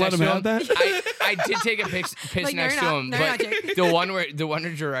take. couldn't a piss have let next him to have that? I did take a piss Like, no, next you're to not. him, No, you're but not, Jake. the one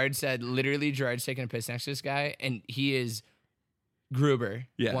where Gerard said, literally, Gerard's taking a piss next to this guy, and he is Gruber.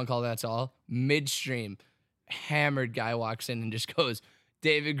 Yeah. One call, that's all. Midstream, hammered guy walks in and just goes,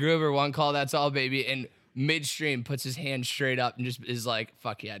 David Gruber, one call, that's all, baby, and midstream puts his hand straight up and just is like,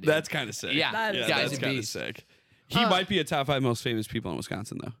 fuck yeah, dude. That's kind of sick. Yeah, That is guy's that's a kind of beast. sick. He might be a top 5 most famous people in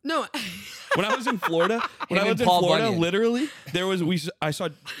Wisconsin, though. No. When I was in Florida, Him and in Paul Florida, Bunyan. literally, I saw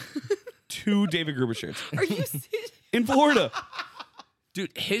 2 David Gruber shirts Are you serious? in Florida.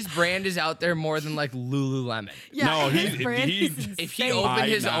 Dude, his brand is out there more than like Lululemon. Yeah, No, his he- brand he- is If he insane. opened I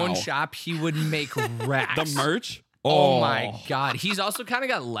his own know. shop, he would make racks. The merch Oh my God. He's also kind of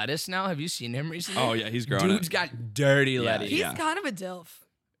got lettuce now. Have you seen him recently? Oh yeah, he's growing. Dude's got dirty lettuce. He's kind of a dilf.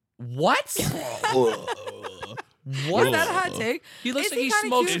 What? What? Is that a hot take? He looks Is like he kinda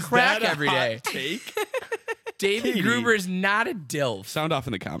smokes cute? crack Is that a every hot day. Take? David Katie. Gruber is not a dilf. Sound off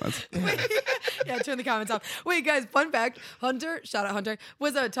in the comments. Yeah, turn the comments off. Wait, guys, fun fact. Hunter, shout out Hunter,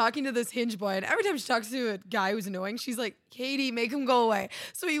 was talking to this Hinge boy, and every time she talks to a guy who's annoying, she's like, Katie, make him go away.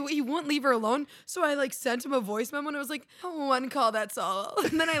 So he won't leave her alone. So I sent him a voice memo, and I was like, oh, one call, that's all.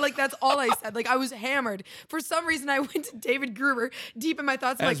 And then that's all I said. I was hammered. For some reason, I went to David Gruber deep in my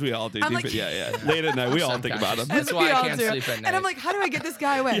thoughts. As we all do. I'm yeah. Late at night, we all think about him. That's as why we I all can't do. sleep at night. And I'm like, how do I get this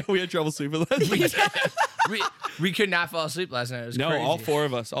guy away? Yeah, we had trouble sleeping last night. we could not fall asleep last night. It was No, crazy. all four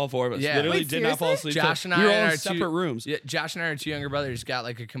of us. Yeah. Literally Wait, did not fall seriously? asleep. Josh and we were I all and in our separate rooms. Yeah, Josh and I, our two younger brothers, got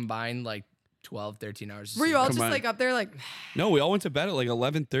a combined 12, 13 hours. Of Were you sleep. all Come just on. up there No, we all went to bed at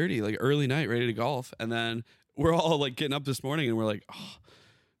 11:30, early night, ready to golf. And then we're all getting up this morning and we're like, oh,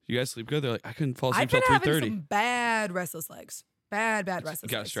 you guys sleep good? They're like, I couldn't fall asleep I've till been having 3:30. some bad restless legs. Bad restless You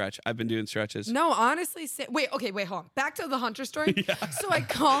gotta legs. stretch. I've been doing stretches. No, honestly, wait, hold on. Back to the Hunter story. So I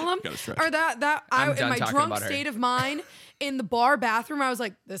call him, Gotta stretch. or that I I'm in done my talking drunk about her. state of mind in the bar bathroom, I was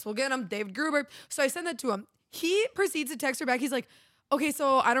like, this will get him, David Gruber. So I send that to him. He proceeds to text her back. He's like, okay,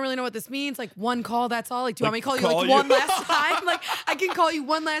 so I don't really know what this means. One call, that's all. Do you want me to call you one last time? I can call you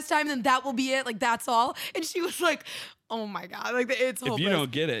one last time, and then that will be it. That's all. And she was like, oh my God, it's hopeless. If you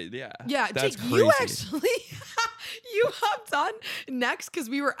don't get it, yeah. Yeah, that's Jake, crazy. you actually you hopped on next because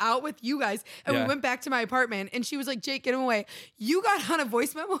we were out with you guys and we Yeah. went back to my apartment and she was like, Jake, get him away. You got on a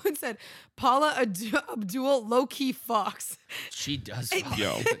voice memo and said, Paula Abdul low-key fucks. She does. And fuck.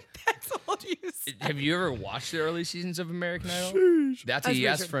 Yo. That's all you said. Have you ever watched the early seasons of American Idol? That's a That's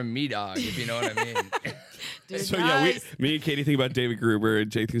yes Richard. from me, dog, if you know what I mean. Dude, So nice. me and Katie think about David Gruber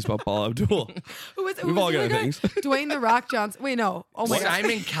and Jake thinks about Paul Abdul. We've all got things. Dwayne the Rock Johnson. Wait, no. Oh my God.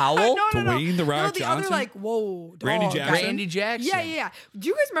 Simon Cowell? No. Dwayne The Rock No, the Johnson? other whoa. Randy dog. Jackson? Randy Jackson. Yeah. Do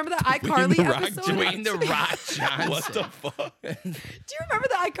you guys remember that Dwayne iCarly The Rock episode? Dwayne the Rock Johnson. What the fuck? Do you remember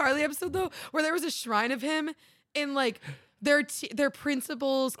the iCarly episode though, where there was a shrine of him in their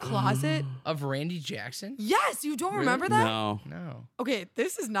principal's closet? Of Randy Jackson? Yes, you don't remember that? No. No. Okay,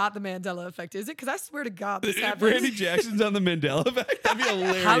 this is not the Mandela effect, is it? Because I swear to God, this If happened. Randy Jackson's on the Mandela effect, that'd be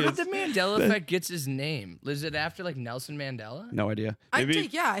hilarious. How did the Mandela effect gets his name? Was it after Nelson Mandela? No idea. I Maybe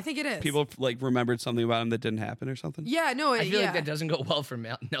think it is. people remembered something about him that didn't happen or something. Yeah, no, I feel yeah. like that doesn't go well for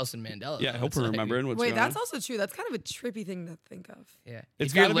Nelson Mandela. Yeah, I though. hope It's we're remembering what's Wait, going that's on. also true. That's kind of a trippy thing to think of. Yeah.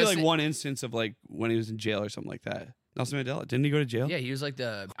 It's If you're got to be listening- one instance of when he was in jail or something like that. Nelson Mandela, didn't he go to jail? Yeah, he was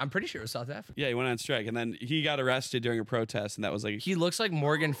I'm pretty sure it was South Africa. Yeah, he went on strike and then he got arrested during a protest and that was He looks like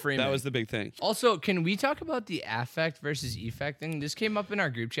Morgan Freeman. that was the big thing. Also, can we talk about the affect versus effect thing? This came up in our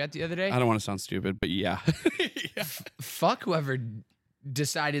group chat the other day. I don't want to sound stupid, but yeah. Fuck whoever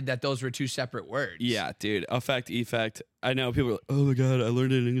decided that those were two separate words. Yeah, dude. Affect, effect. I know people are like, oh my God, I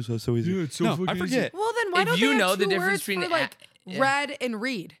learned it in English. That's so easy. Yeah, it's so no, fucking I forget. Well, then why If don't you they have know the two difference words between for yeah. read and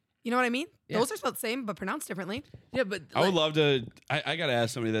read? You know what I mean? Yeah. Those are spelled the same but pronounced differently. Yeah, but I would love to. I gotta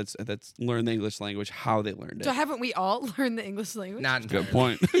ask somebody that's learned the English language how they learned it. So haven't we all learned the English language? not Good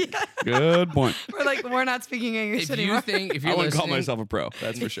point. Good point. We're not speaking English If anymore. you think if I you're wouldn't call listening, myself a pro.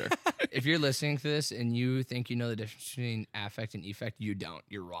 That's for sure. if you're listening to this and you think you know the difference between affect and effect, you don't.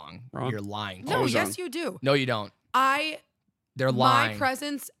 You're wrong. Wrong. You're lying. no, always yes, wrong. you do. No, you don't. They're My lying.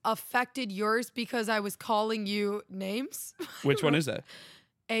 presence affected yours because I was calling you names. Which one is that?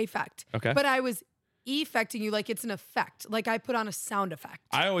 Affect. Okay. But I was effecting you like it's an effect. Like I put on a sound effect.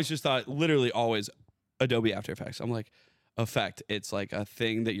 I always just thought, literally always, Adobe After Effects. I'm like, effect. It's like a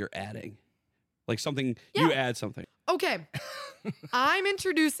thing that you're adding, like something you Yeah. add something. Okay. I'm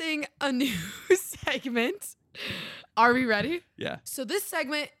introducing a new segment. Are we ready? Yeah. So this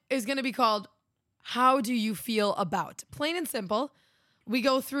segment is going to be called How Do You Feel About? Plain and simple. We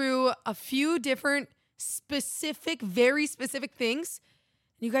go through a few different very specific things.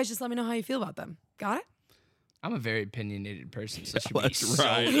 And you guys just let me know how you feel about them. Got it? I'm a very opinionated person, so it should be Let's so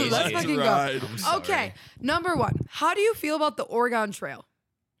ride. easy. Let's fucking go. ride. I'm sorry. Okay. Number one. How do you feel about the Oregon Trail?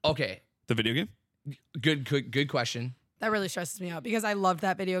 Okay. The video game? Good question. That really stresses me out because I loved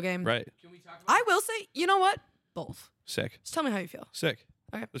that video game. Right. I will say, you know what? Both. Sick. Just tell me how you feel. Sick.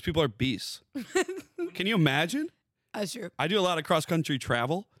 Okay. Those people are beasts. Can you imagine? That's true. I do a lot of cross country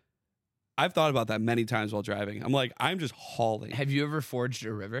travel. I've thought about that many times while driving. I'm like, I'm just hauling. Have you ever forged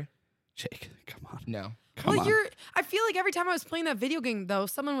a river? Jake, come on. No. Come on. I feel like every time I was playing that video game, though,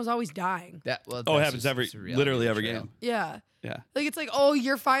 someone was always dying. That well. Oh, it that's happens just- every, it's a reality literally of every the trail. game. Yeah. Yeah. Like, it's like, oh,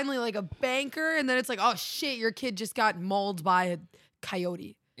 you're finally like a banker. And then it's like, oh, shit, your kid just got mauled by a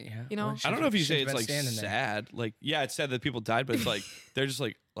coyote. Yeah. You know? well, I don't know if you say should've it's been like standing there. sad. Like, yeah, it's sad that people died, but it's like they're just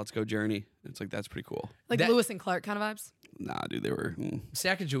like, let's go journey. It's like that's pretty cool. Like That- Lewis and Clark kind of vibes. Nah, dude, they were.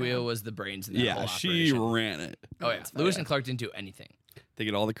 Sacagawea was the brains in that whole Yeah, she operation. ran it. Oh yeah, That's fair. Lewis and Clark didn't do anything. They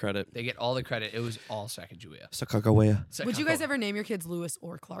get all the credit. They get all the credit. It was all Sacagawea. Sacagawea. Would you guys ever name your kids Lewis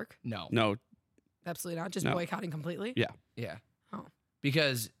or Clark? No. No, Absolutely not. Just No. boycotting completely. yeah. Yeah. Oh.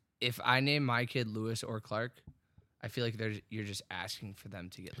 Because if I name my kid Lewis or Clark, I feel like you're just asking for them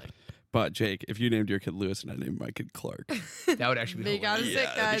to get like. But Jake, if you named your kid Lewis and I named my kid Clark, That would actually be They got hilarious.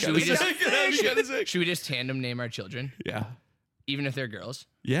 sick, guys. Should we They just- got sick. Kinda sick. Should we just tandem name our children, Yeah, even if they're girls?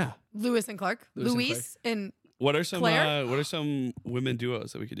 yeah. Lewis and Clark. Lewis and Luis and What are some Claire? What are some women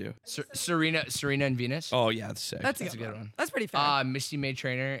duos that we could do? Serena and Venus. Oh yeah, that's sick. that's a That's good, a good one. one. That's pretty fair. Misty May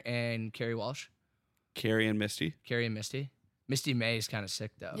Trainer and Carrie Walsh. Carrie and Misty. Carrie and Misty. Misty May is kind of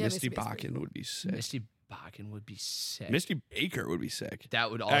sick though. Yeah, Misty Misty Baker's pretty Bakken cool. would be sick. Misty Bakken would be sick. Misty Baker would be sick.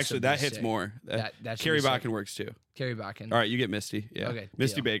 That would also Actually, be that hits sick. more. That should Carrie be sick. Bakken works too. Carrie Bakken. All right, you get Misty. Yeah. Okay,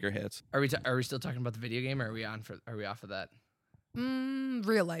 Misty deal. Baker hits. Are we still talking about the video game, or are we off of that?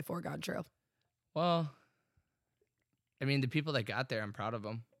 Real life Oregon Trail. Well, I mean, the people that got there, I'm proud of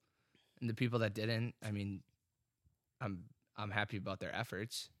them, and the people that didn't, I mean, I'm happy about their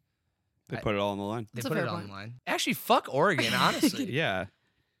efforts. They put it all on the line. They That's a put it fair on point. the line. Actually, fuck Oregon, honestly. Yeah.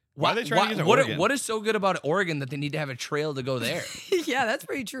 Why are they trying to use what, Oregon? what is so good about Oregon that they need to have a trail to go there? Yeah, that's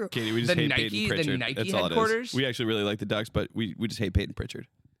pretty true. Katie, we just The hate Nike- Peyton the Pritchard. Nike That's all it headquarters? is. We actually really like the Ducks, but we just hate Peyton Pritchard.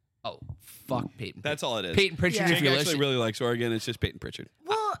 Oh, fuck Peyton. That's all it is. Peyton Pritchard. Yeah. If Jake you're actually listening, really likes Oregon. It's just Peyton Pritchard.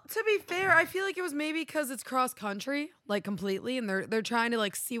 Well, to be fair, I feel like it was maybe because it's cross country, like completely, and they're trying to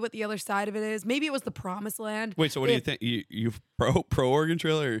like see what the other side of it is. Maybe it was the promised land. Wait, so what do you think? You pro Oregon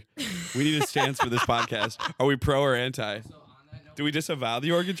Trail, or we need a stance for this podcast? Are we pro or anti? Do we disavow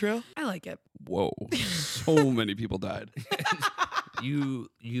the Oregon Trail? I like it. Whoa, so many people died. you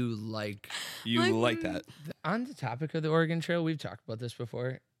like. You Like, like that? On the topic of the Oregon Trail, we've talked about this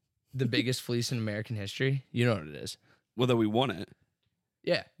before. The biggest fleece in American history. You know what it is? Well, that we won it.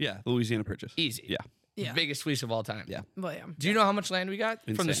 Yeah, Yeah, the Louisiana Purchase. easy. Yeah. Yeah. Biggest fleece of all time. Yeah. Well, yeah. Do you know how much land we got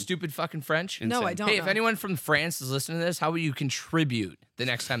from the Insane. stupid fucking French? No, I Insane. don't. Hey, know. if anyone from France is listening to this, how will you contribute the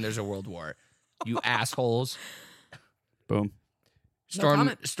next time there's a world war? You assholes. Boom.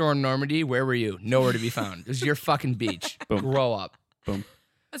 comment. Storm Normandy, where were you? Nowhere to be found. It was your fucking beach. Boom. Grow up. Boom.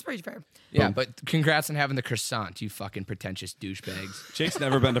 That's pretty fair. Yeah, Boom. but congrats on having the croissant, you fucking pretentious douchebags. Jake's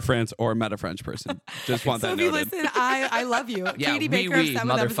never been to France or met a French person. Just want So that if you noted. listen, I love you. Yeah, Katie oui, Baker, oui, of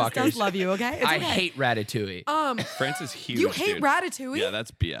Seven Episodes motherfuckers. does love you. Okay, it's I okay. hate Ratatouille. France is huge. You hate dude. Ratatouille? Yeah,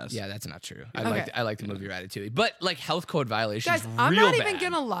 that's BS. Yeah, that's not true. Okay. I like the movie Ratatouille, but like health code violations. Guys, I'm real not even bad.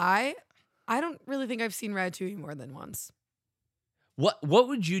 gonna lie. I don't really think I've seen Ratatouille more than once. What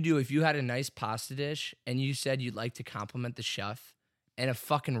would you do if you had a nice pasta dish and you said you'd like to compliment the chef and a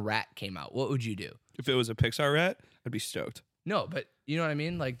fucking rat came out? What would you do? If it was a Pixar rat, I'd be stoked. No, but you know what I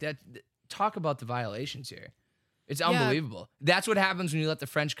mean? Like that talk about the violations here. It's unbelievable. That's what happens when you let the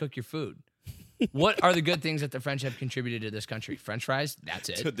French cook your food. What are the good things that the French have contributed to this country? French fries? That's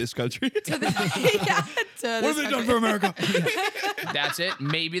To it. this country. Yeah, to What have this they done country. for America? That's it.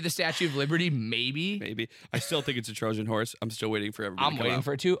 Maybe the Statue of Liberty. Maybe. Maybe. I still think it's a Trojan horse. I'm still waiting for everybody I'm to come waiting out.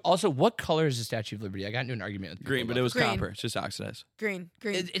 for it too. Also, what color is the Statue of Liberty? I got into an argument with people Green, but about it was Green. copper. It's just oxidized. Green.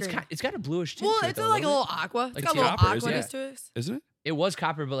 It's got a bluish tint. Well, to it, it's though, like a doesn't little aqua. It's Like got a little copper, isn't aquaness it? to it. Isn't it? It was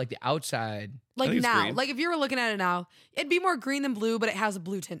copper, but like the outside. Like think it's now, green. like if you were looking at it now, it'd be more green than blue, but it has a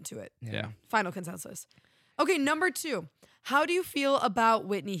blue tint to it. Yeah. Final consensus. Okay, number 2. How do you feel about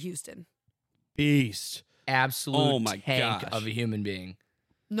Whitney Houston? Beast. Absolute Oh my tank gosh. of a human being.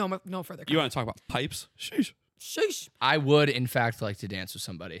 No further You comment. want to talk about pipes? Sheesh. Sheesh. I would, in fact, like to dance with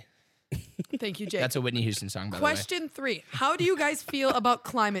somebody. Thank you, Jake. That's a Whitney Houston song, by Question 3. How do you guys feel about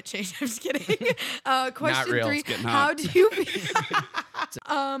climate change? I'm just kidding. Question real. 3. It's getting How hot. do you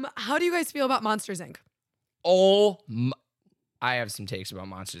how do you guys feel about Monsters Inc? the way. I have some takes about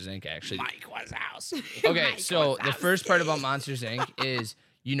Monsters Inc. Actually. Mike Wazowski. Okay, Mike so the first part Wazowski. about Monsters Inc. is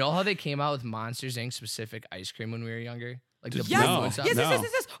you know how they came out with Monsters Inc. specific ice cream when we were younger, like the Yes. blue No. and stuff. Yes, No.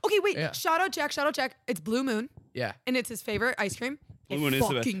 yes. Okay, wait. Yeah. Shout out Jack. It's Blue Moon, Yeah. and it's his favorite ice cream. Blue It Moon is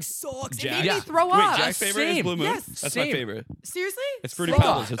the best. fucking sucks. It Jack- made Yeah. me throw Wait, up. Jack's favorite is Same. Blue Moon? Yes. That's Same. my favorite. Seriously? It's Fruity Fuck.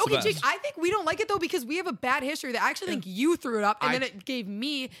 Pebbles. It's the Okay, Jake, best. I think we don't like it though because we have a bad history that I actually think you threw it up, and I- then it gave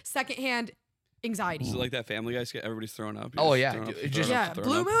me secondhand anxiety. Is it like that Family Guy skit? Everybody's throwing up. Oh, You're yeah, throwing up, dude, it throwing just- up, Yeah, throwing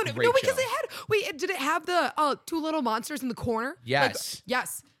Blue up. Moon. Great No, because show. it had. Wait, did it have the 2 little monsters in the corner? Yes.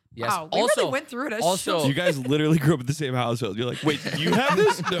 Yes. Yes. Wow, we Also- really went through it. As also- children. You guys literally grew up in the same household. You're like, wait, you have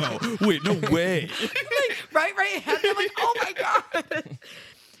this? No. Wait, no way. right. And I'm like, oh my god.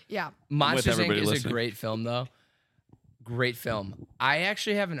 Yeah. Monsters Inc. everybody is a listening. great film, though. Great film. I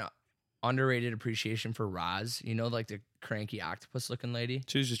actually have an underrated appreciation for Roz. You know, like the cranky octopus looking lady.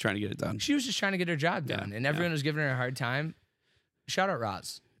 She was just trying to get it done. She was just trying to get her job done, and everyone was giving her a hard time. Shout out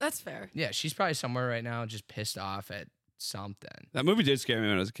Roz. That's fair. Yeah, she's probably somewhere right now just pissed off at something. That movie did scare me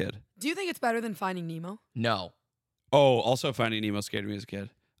when I was a kid. Do you think it's better than Finding Nemo? No. Oh, also Finding Nemo scared me as a kid.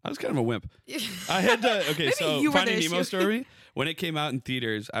 I was kind of a wimp. I had to. Okay, Maybe so you were the Finding Nemo issue. story when it came out in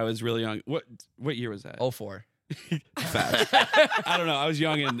theaters, I was really young. What year was that? 04. Fast. I don't know. I was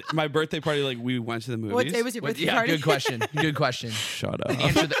young, and my birthday party, like we went to the movies. What day was your birthday Yeah, party? good question. Good question. Shut up.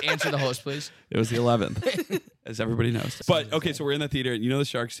 Answer the host, please. It was the 11th, as everybody knows. But okay, so we're in the theater. You know the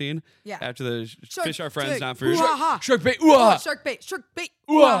shark scene? Yeah. After the Shark fish are friends, bait. not food. Ooh-ha-ha. Shark bait. Oh, shark bait. Shark bait.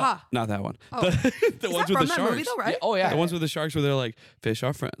 Ooh-ha-ha. Not that one. Oh. The Is ones that with from the that movie sharks. though, right? Oh, yeah. The ones with the sharks where they're like, fish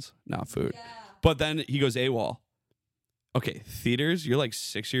are friends, not food. But then he goes AWOL. Okay, theaters, you're like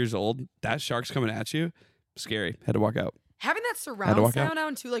 6 years old. That shark's coming at you. Scary. Had to walk out. Having that Had to surround walk sound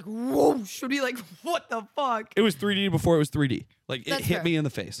on too, like whoosh, would be like, what the fuck? It was 3D before it was 3D. Like, it That's hit fair. me in the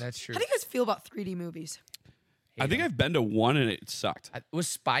face. That's true. How do you guys feel about 3D movies? I think I've been to one and it sucked. Was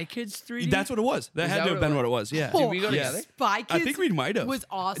Spy Kids 3D? That's what it was. That Is had that to have what it been was? what it was. Yeah. Did we go Yeah. together? Spy I Kids think we might have. was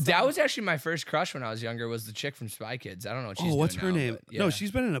awesome. That was actually my first crush when I was younger. Was the chick from Spy Kids? I don't know what she's doing what's her now, name? but yeah. No, she's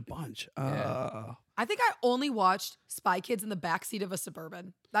been in a bunch. I think I only watched Spy Kids in the backseat of a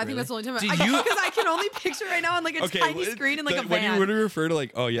Suburban. I think that's the only time. Do Because you- I can only picture right now on like a tiny well, screen in like a when van. you would refer to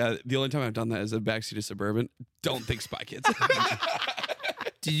like, oh yeah, the only time I've done that is a backseat of Suburban. Don't think Spy Kids.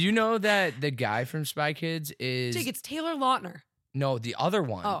 Did you know that the guy from Spy Kids is Jake, it's Taylor Lautner. no the other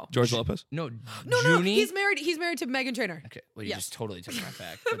one? Oh. George Lopez. No, No, Junie? he's married. He's married to Megan Trainor. Okay, well, you Yes. just totally took my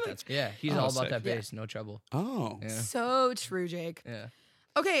fact. But that's, yeah, he's Oh, all about sick. that Yeah. bass. No trouble. Oh. Yeah. So true, Jake. Yeah.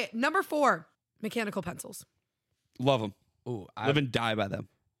 Okay, number 4, mechanical pencils. Love them. Ooh, Live and die by them.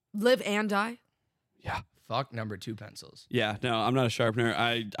 Live and die. Yeah. fuck number 2 pencils. Yeah. No, I'm not a sharpener.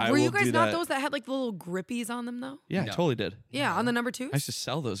 I Were will you guys do not that. those that had like the little grippies on them though? Yeah, I No. totally did. Yeah, on the number 2s. I used to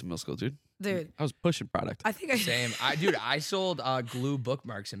sell those in middle school, dude. Dude, I was pushing product. I think I Same. I sold glue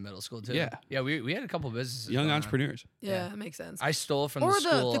bookmarks in middle school too. Yeah. Yeah, we had a couple businesses. Young going on. entrepreneurs. Yeah, that makes sense. I stole from Or the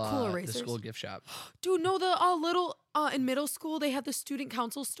school the cool the erasers. school gift shop. Dude, no, the little in middle school they had the student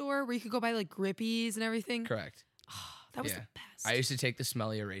council store where you could go buy like grippies and everything. Correct. That was Yeah. the best. I used to take the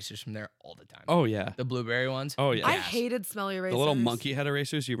smelly erasers from there all the time. Oh yeah. The blueberry ones. Oh yeah. I Yes. hated smelly erasers. The little monkey head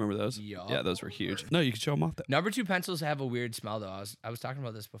erasers. You remember those? Yup. Yeah, those were huge. No, you could show them off. Though. Number 2 pencils have a weird smell though. I was talking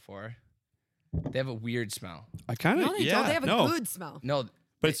about this before. They have a weird smell. I kind of. No, they yeah. don't. They have a no, good smell. No,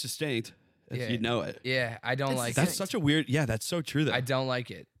 but it's distinct. If Yeah. you know it. yeah, I don't It's like That's it. distinct. such a weird. Yeah, that's so true. Though. I don't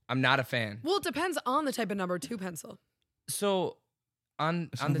like it. I'm not a fan. Well, it depends on the type of number 2 pencil. So on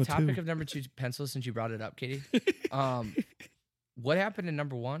It's the number topic 2. of number 2 pencils, since you brought it up, Katie, what happened in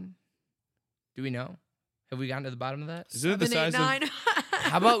number 1? Do we know? Have we gotten to the bottom of that? Is it the 7, 8, size 9.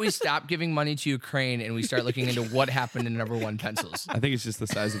 How about we stop giving money to Ukraine and we start looking into what happened in number 1 pencils? I think it's just the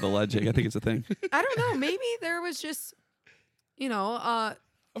size of the lead, Jake. I think it's a thing. I don't know. Maybe there was just,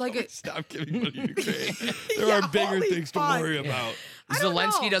 like a. Stop giving money to Ukraine. There Yeah, are bigger holy things fuck. to worry about. I don't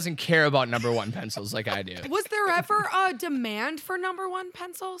Zelensky know. doesn't care about number 1 pencils like I do. Was there ever a demand for number 1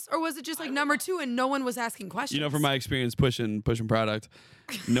 pencils, or was it just like number 2 and no one was asking questions? You know, from my experience pushing product,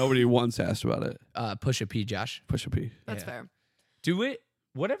 nobody once asked about it. Push a P, Josh. Push a P. That's Yeah. fair. Do it.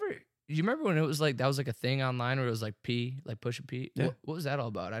 Whatever. You remember when it was like that was like a thing online where it was like P, like push a P? Yeah. What was that all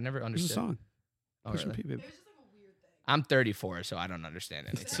about? I never There's a understood. song. Oh, Push a really? P, baby. I'm 34, so I don't understand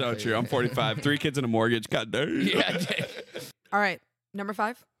anything. So true. I'm 45. 3 kids and a mortgage. God damn. Yeah. All right, number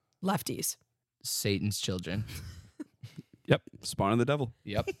 5, lefties. Satan's children. Yep. Spawn of the devil.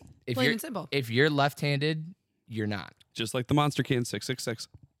 Yep. If Plain you're and simple. if you're left-handed, you're not. Just like the monster can 666.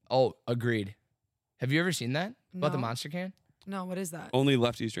 Oh, agreed. Have you ever seen that about the No. monster can? No, what is that? Only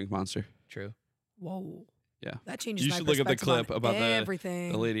lefties drink monster. True. Whoa. Yeah. That changes You my should look up the perspective clip on about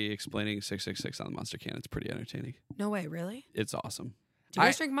everything. the lady explaining 666 on the monster can. It's pretty entertaining. No way, really? It's awesome. Do you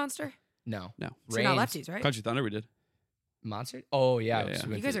guys I- drink Monster? No. No. So you're not Reigns. lefties, right? Country Thunder, we did. Monster? Oh yeah. Yeah,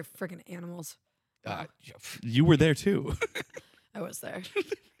 yeah. You guys are freaking animals. You were there too. I was there.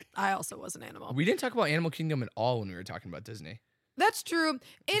 I also was an animal. We didn't talk about Animal Kingdom at all when we were talking about Disney. That's true.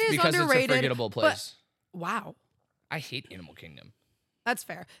 It is because underrated. it's a forgettable but- place. Wow. I hate Animal Kingdom. That's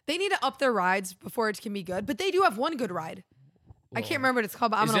fair. They need to up their rides before it can be good, but they do have one good ride. I can't remember what it's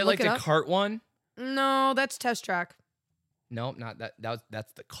called, but I'm Is gonna it look like it the up. cart one? No, that's Test Track. No, not that.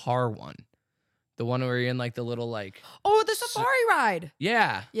 That's the car one. The one where you're in like the little like. Oh, the safari ride.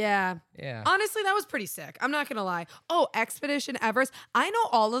 Yeah. Yeah. Yeah. Honestly, that was pretty sick. I'm not gonna lie. Oh, Expedition Everest. I know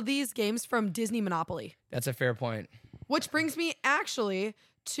all of these games from Disney Monopoly, That's a fair point. which brings me actually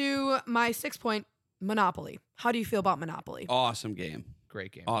to my 6 point. Monopoly. How do you feel about Monopoly? Awesome game.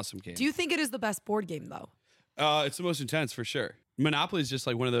 Great game. Awesome game. Do you think it is the best board game though? It's the most intense for sure. Monopoly is just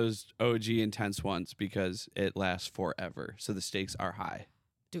like one of those OG intense ones because it lasts forever. So the stakes are high.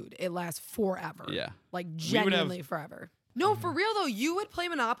 Dude, it lasts forever. Yeah. Like would have- genuinely forever. No, for real though, you would play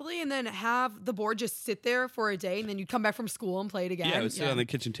Monopoly and then have the board just sit there for a day and then you'd come back from school and play it again. Yeah, it would sit on the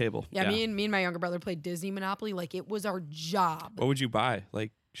kitchen table. Yeah, me and my younger brother played Disney Monopoly. Like it was our job. What would you buy?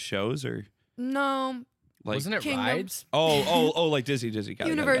 Like shows or No. like Wasn't it Kingdoms. rides? Oh, like Disney. Got it, got it.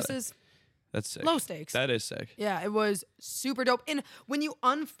 Universes. That's sick. Low stakes. That is sick. Yeah, it was super dope. And when you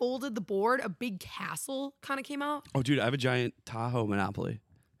unfolded the board, a big castle kind of came out. Oh, dude, I have a giant Tahoe Monopoly.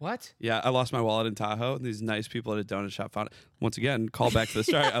 What? Yeah, I lost my wallet in Tahoe. And these nice people at a donut shop found it. Once again, call back to the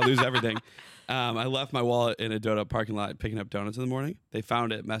start. I lose everything. I left my wallet in a donut parking lot picking up donuts in the morning. They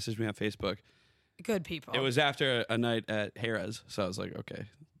found it, messaged me on Facebook. Good people. It was after a night at Harrah's, so I was like, okay.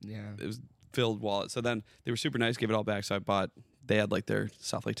 Yeah. It was filled wallet. So then they were super nice, gave it all back. So I bought. They had like their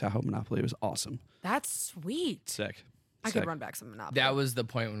South Lake Tahoe Monopoly. It was awesome. That's sweet. Sick. I Sick. could run back some Monopoly. That was the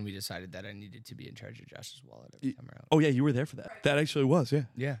point when we decided that I needed to be in charge of Josh's wallet every time around. Oh yeah, you were there for that. That actually was. Yeah.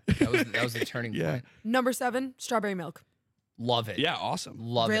 Yeah. That was the turning Yeah. point. Number 7, strawberry milk. Love it. Yeah. Awesome.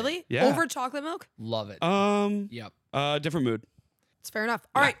 Love it. Really? Yeah. Over chocolate milk? Love it. Yep. Different mood. It's fair enough.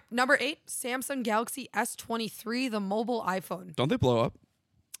 All right, number 8, Samsung Galaxy S23, the mobile iPhone. Don't they blow up?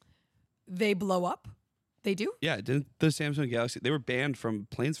 They blow up. They do? Yeah. Didn't the Samsung Galaxy? They were banned from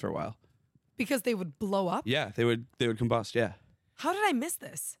planes for a while. Because they would blow up? Yeah, they would combust. Yeah. How did I miss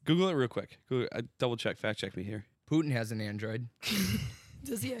this? Google it real quick. Google it. Double check, fact check me here. Putin has an Android.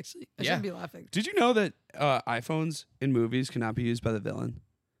 Does he actually? I Yeah. shouldn't be laughing. Did you know that iPhones in movies cannot be used by the villain?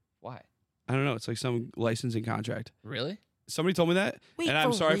 Why? I don't know. It's like some licensing contract. Really? Somebody told me that, Wait, and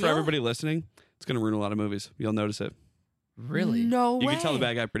I'm for sorry for real? everybody listening. It's gonna ruin a lot of movies. You'll notice it. Really? No way. You can tell the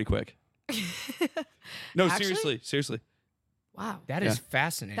bad guy pretty quick. No, Actually? seriously. Wow. That is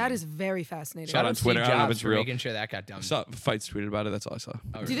fascinating. That is very fascinating. Shout out on Steve Twitter. I don't know if Jobs it's for real. making sure that got done. I saw Fights tweeted about it. That's all I saw. Oh,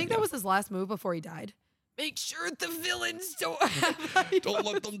 Do you think really? that was his last move before he died? Make sure the villains don't have Don't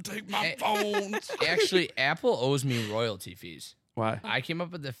let them take my Eh. phones. Actually, Apple owes me royalty fees. Why? I came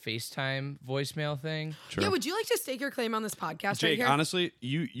up with the FaceTime voicemail thing. True. Yeah, would you like to stake your claim on this podcast right Jake, here? honestly,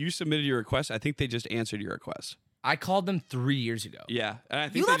 you submitted your request. I think they just answered your request. I called them 3 years ago. Yeah, and I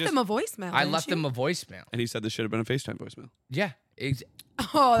think You they left just, them a voicemail. I didn't left you? them a voicemail. and he said this should have been a FaceTime voicemail. Yeah.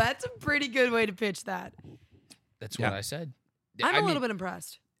 Oh, that's a pretty good way to pitch that. That's Yeah. what I said. I'm I a mean, little bit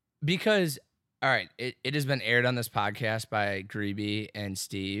impressed. because, all right, it has been aired on this podcast by Greeby and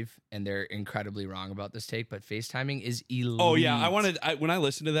Steve, and they're incredibly wrong about this take, but FaceTiming is elite. Oh yeah, when I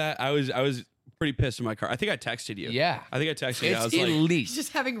listened to that, I was pretty pissed in my car. I think I texted you. Yeah. I think I texted you. I It's was like, elite. He's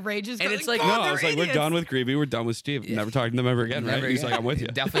just having rages. And going, it's like, "God, no, I they're was like, we're idiots." done with Greeby. We're done with Steve. Never talking to them ever again, Never right? He's again. like, I'm with you.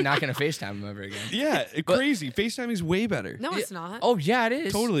 Definitely not going to FaceTime them ever again. Yeah, crazy. FaceTime is way better. No, it's not. Oh, yeah, it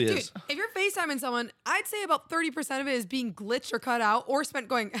is. Totally Dude, is. if you're FaceTiming someone, I'd say about 30% of it is being glitched or cut out or spent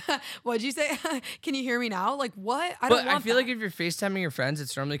going, what'd you say? Can you hear me now? Like, what? I don't But want I feel that. like if you're FaceTiming your friends,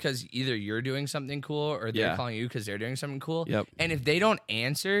 it's normally because either you're doing something cool or they're Yeah. calling you because they're doing something cool. Yep. And if they don't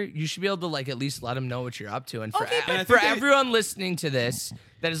answer, you should be able to like at least let them know what you're up to. And for, Okay, but- And I for think they- everyone listening to this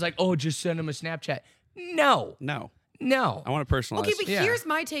that is like, oh, just send them a Snapchat. No. No, No. I want to personalize. Okay, but Yeah. here's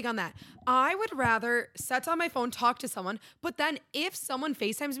my take on that. I would rather set on my phone, talk to someone, but then if someone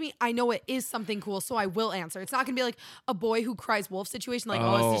FaceTimes me, I know it is something cool, so I will answer. It's not gonna be like a boy who cries wolf situation, like,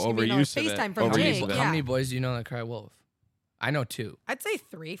 oh, it's just gonna be another overuse of it. FaceTime from How many, Jake. Overuse of it. how Yeah. many boys do you know that cry wolf? I know 2, I'd say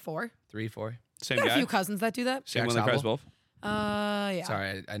 3, 4. 3, 4. Same Got a guy. few cousins that do that. Same Jack one that cries Sable? wolf. Yeah.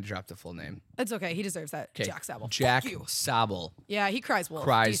 Sorry, I dropped the full name. It's okay. He deserves that. Okay. Jack Sable. Jack Fuck you. Sable Yeah, he cries wolf.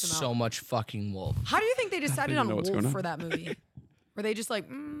 cries Decent so amount. much fucking wolf. How do you think they decided even on know what's wolf going on. for that movie? Were they just like,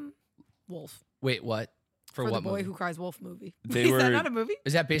 wolf Wait, what? for what the boy movie? who cries wolf movie? They Is were- that not a movie?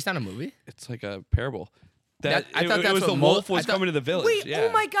 Is that based on a movie? It's like a parable. That- I it, thought it that's was what the Mo- wolf was I thought- coming to the village. Wait, yeah.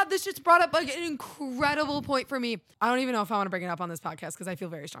 oh my God, this just brought up like an incredible point for me. I don't even know if I want to bring it up on this podcast because I feel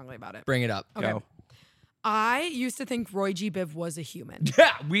very strongly about it. Bring it up. Okay. Go. I used to think Roy G. Biv was a human.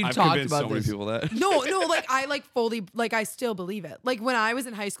 Yeah, we've I've talked convinced about so many this. people that. No, like I like fully, like I still believe it. Like when I was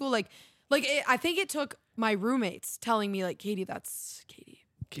in high school, I think it took my roommates telling me like, Katie, that's Katie.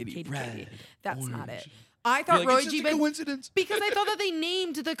 Katie, red, That's not it. orange. I You're thought like, Roy it's G. just a Biv coincidence. because I thought that they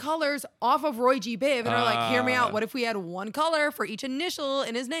named the colors off of Roy G. Biv and are like, hear me out. What if we had one color for each initial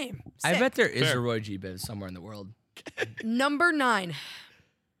in his name? I Sick. bet there is Fair. a Roy G. Biv somewhere in the world. Number 9,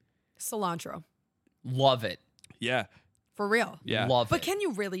 cilantro. Love it. Yeah. For real. Yeah. Love But it. can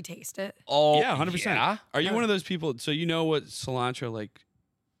you really taste it? Oh, Yeah, 100%. yeah? Are you one of those people? So you know what cilantro, like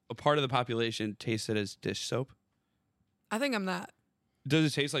a part of the population, tastes it as dish soap? I think I'm that. Does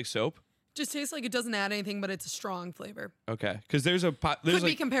it taste like soap? Just tastes like it doesn't add anything, but it's a strong flavor. Okay, because there's Could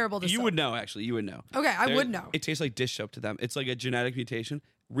be comparable to you soap. would know actually. You would know. Okay, I would know. It tastes like dish soap to them. It's like a genetic mutation.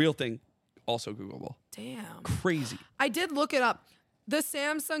 Real thing. Also Googleable. Damn. Crazy. I did look it up. The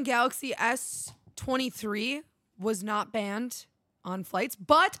Samsung Galaxy S23 was not banned on flights,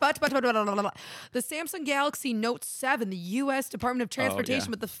 but the Samsung Galaxy Note 7, the U.S. Department of Transportation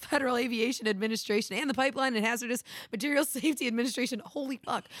with the Federal Aviation Administration and the Pipeline and Hazardous Materials Safety Administration, holy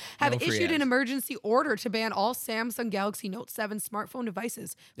fuck, have issued an emergency order to ban all Samsung Galaxy Note 7 smartphone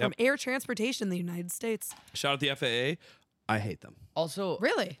devices from air transportation in the United States. Shout out the FAA. I hate them. Also,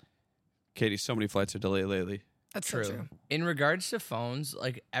 Really? Katie, so many flights are delayed lately. That's so true. In regards to phones,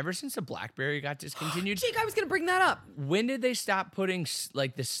 like ever since the BlackBerry got discontinued, Jake, I was going to bring that up. when did they stop putting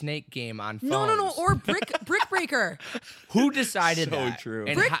like the snake game on phones? No. Or Brick Breaker. Who decided So that? true.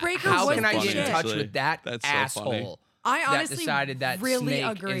 And Brick Breaker how was can I the get in shit. touch Actually, with that that's so asshole? funny. I honestly that decided that really snake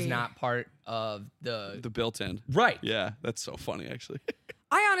agree. is not part of the built-in. right. Yeah, that's so funny actually.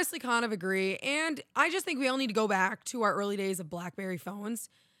 I honestly kind of agree. And I just think we all need to go back to our early days of BlackBerry phones.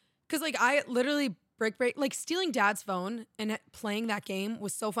 Because, like, I literally like stealing dad's phone and playing that game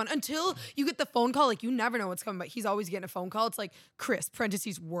was so fun until you get the phone call. Like, you never know what's coming, but he's always getting a phone call. It's like, Chris,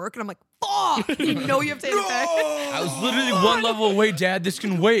 parentheses work. And I'm like, fuck. You know you have to hit it back. I was literally one level away, Dad. This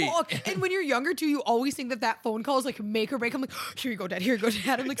can wait. Fuck. And when you're younger, too, you always think that phone call is like make or break. I'm like, here you go, Dad. Here you go,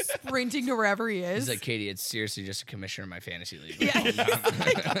 Dad. I'm like sprinting to wherever he is. He's like, Katie, it's seriously just a commissioner in my fantasy league. Yeah,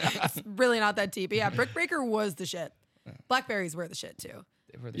 it's really not that deep. But yeah, Brick Breaker was the shit. Blackberries were the shit, too.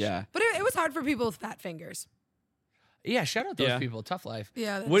 Yeah. But it was hard for people with fat fingers. Yeah, shout out those Yeah. people. Tough life.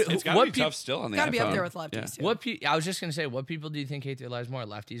 Yeah, that's It's gotta be tough still on the Got to be up iPhone. there with lefties too. I was just gonna say, what people do you think hate their lives more,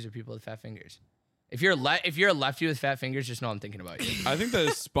 lefties or people with fat fingers? If you're a lefty with fat fingers, just know I'm thinking about you. I think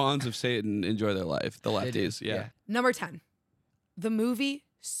the spawns of Satan enjoy their life. The lefties. Yeah. Number 10, the movie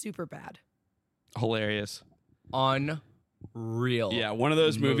Superbad. Hilarious. Unreal. Yeah, one of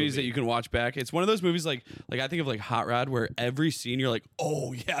those movies that movie. you can watch back. It's one of those movies like I think of like Hot Rod, where every scene you're like,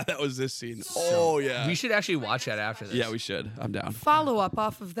 oh yeah, that was this scene. Oh yeah. We should actually watch that after this. Yeah, we should. I'm down. Follow up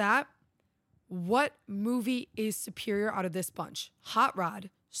off of that. What movie is superior out of this bunch? Hot Rod,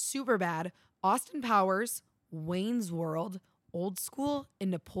 Superbad, Austin Powers, Wayne's World, Old School,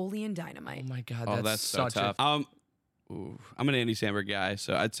 and Napoleon Dynamite. Oh my god, Oh, that's so such tough. I'm an Andy Samberg guy,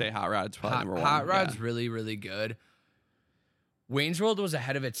 so I'd say Hot Rod's probably number one. Hot Rod's Yeah. really, really good. Wayne's World was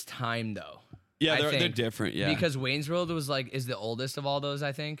ahead of its time, though. Yeah, I they're think, different. Yeah, because Wayne's World is the oldest of all those.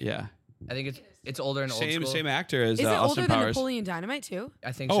 I think. yeah, I think it's older and old same school. same actor as Is it Austin older than Powers. Napoleon Dynamite too?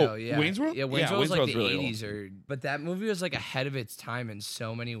 I think Oh, so. Yeah. Wayne's World? Yeah, Wayne's Yeah, World was Wayne's like the World's really 80s, but that movie was like ahead of its time in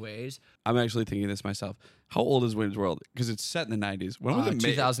so many ways. I'm actually thinking this myself. How old is Wayne's World? Because it's set in the 90s. When was it made?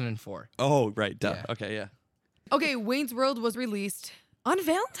 2004. Oh, right. Duh. Yeah. Okay, yeah. Okay, Wayne's World was released on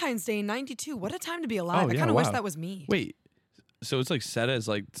Valentine's Day in '92. What a time to be alive! Oh, I yeah, kind of wish wow. that was me. Wait. So it's like set as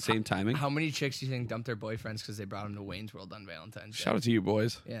like the same timing? How many chicks do you think dumped their boyfriends because they brought them to Wayne's World on Valentine's Day? Shout out to you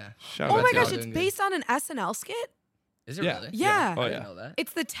boys. Yeah. Shout Oh out my to gosh, you. it's Doing based on an SNL skit. Is it Yeah. really? Yeah. Oh, I yeah. didn't know that.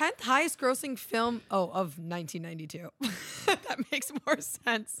 It's the 10th highest grossing film of 1992. That makes more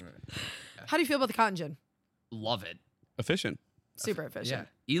sense. How do you feel about the cotton gin? Love it. Efficient. Super efficient.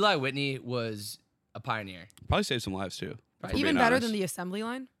 Yeah. Eli Whitney was a pioneer. Probably saved some lives too. if we're Even being better honest. than the assembly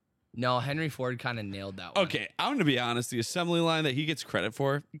line? No, Henry Ford kind of nailed that one. Okay, I'm gonna be honest. The assembly line that he gets credit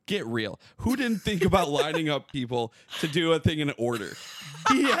for, get real. Who didn't think about lining up people to do a thing in order?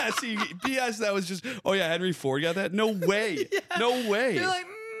 BS. That was just. Oh yeah, Henry Ford got that. No way. No way. They're like,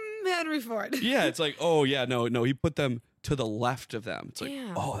 Henry Ford. Yeah, it's like, oh yeah, no. He put them to the left of them. It's like,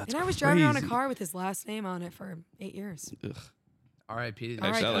 Damn. oh, that's And I was driving around a crazy. car with his last name on it for 8 years. Ugh. R.I.P. to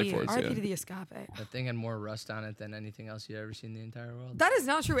Actually, I like R.I.P. Fords, R.I.P. yeah. to the Escape. That thing had more rust on it than anything else you'd ever seen in the entire world. That is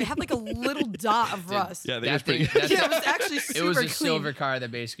not true. It had like a little dot of rust. Yeah, I think That it's pretty. thing- Yeah, it was actually super it was a clean. silver car that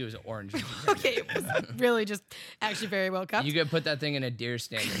basically was orange. Okay, it was really just actually very well kept. You could put that thing in a deer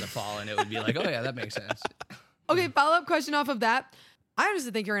stand in the fall, and it would be like, oh yeah, that makes sense. Okay, follow-up question off of that. I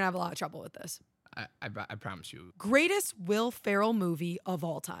honestly think you're going to have a lot of trouble with this. I promise you. Greatest Will Ferrell movie of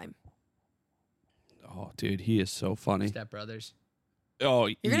all time. Oh, dude, he is so funny. Step Brothers. Oh,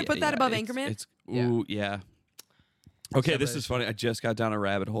 You're gonna put that above Anchorman? It's ooh, yeah. Okay, this is Separation. funny. I just got down a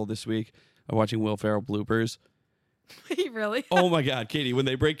rabbit hole this week of watching Will Ferrell bloopers. Really? Oh my God, Katie, when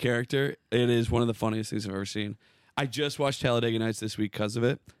they break character, it is one of the funniest things I've ever seen. I just watched Talladega Nights this week because of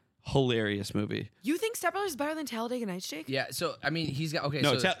it. Hilarious movie. You think Step Brothers is better than Talladega Nights, Jake? Yeah, so I mean, he's got okay.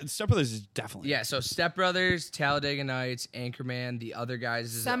 No, so Step Brothers is definitely. yeah, so Step Brothers, Talladega Nights, Anchorman, the other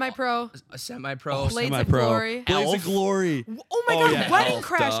guys is Semi-Pro. a semi-pro. Oh, Blades of Semi-Pro. Glory. Blades Elf. of Glory. Oh my Oh, God, yeah, Wedding Elf,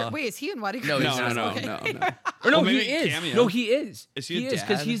 Crasher. duh. Wait, is he in Wedding No, Crasher? he's No, not. no, Okay. no. Or no, Well, he maybe is. cameo. No, he is. Is he a because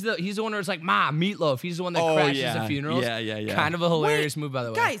dad? he's the one where it's like, Ma, Meatloaf. He's the one that Oh, crashes yeah. the funerals. Yeah. Kind of a hilarious move, by the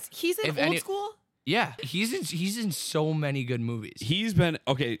way. Guys, he's in If Old any- School? Yeah, he's in so many good movies. He's been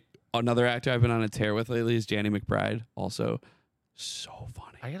okay. Another actor I've been on a tear with lately is Danny McBride. Also, so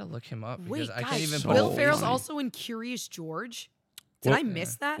funny. I gotta look him up Wait, because I can't guys, even. So put Will his Ferrell's face on. also in Curious George. Did What- I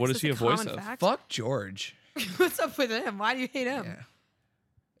miss that? what Is is he this a voice common of? fact? Fuck George. What's up with him? Why do you hate him? Yeah.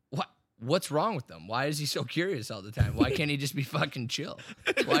 What's wrong with him? Why is he so curious all the time? Why can't he just be fucking chill?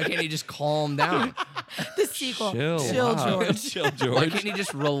 Why can't he just calm down? The sequel. Chill, wow. George. Chill, Why George. can't he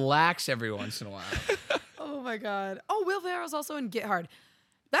just relax every once in a while? Oh my God. Oh, Will Ferrell's also in Get Hard.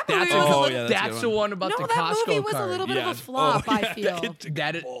 That movie That's, was a oh, little. yeah, that's a that's good the one about No, the that Costco movie was card. a little bit of a Yes. flop. Oh, I yeah,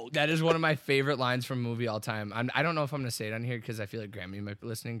 feel. That is one of my favorite lines from a movie all time. I don't know if I'm gonna say it on here because I feel like Grammy might be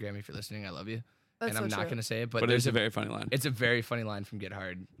listening. Grammy, if you're listening, I love you. That's and so I'm not true. gonna say it, but But there's it's a very funny line. it's a very funny line from Get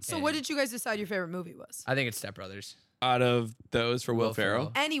Hard. So, and what did you guys decide your favorite movie was? I think it's Step Brothers. Out of those for Will Will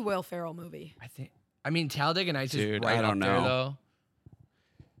Ferrell. Ferrell. Any Will Ferrell movie. I mean, Talladega Nights is Dude, right I don't up there know. though.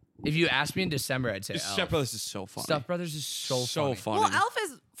 If you asked me in December, I'd say Elf. Step Brothers is so funny. Step Brothers is so funny. Well, Elf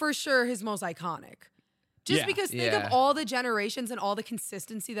is for sure his most iconic. Just Yeah. because think Yeah. of all the generations and all the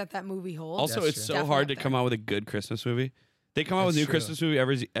consistency that movie holds. Also, That's it's true. so hard to Definitely up come out with a good Christmas movie. They come out with That's a new true. Christmas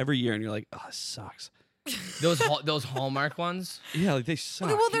movie every year, and you're like, oh, this sucks. Those Hallmark ones. Yeah, like they suck.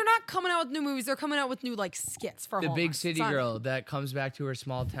 Okay, well, they're not coming out with new movies. They're coming out with new like skits for The Hallmark. big It's city not- girl that comes back to her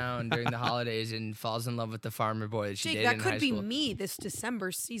small town during the holidays and falls in love with the farmer boy that she Jake, dated that in could high be school. me this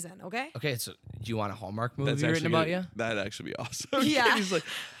December season. Okay. Okay, so do you want a Hallmark movie That's written actually about gonna- you? That'd actually be awesome. Yeah. He's like,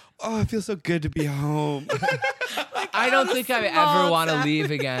 oh, it feels so good to be home. I don't think I small ever want to town. leave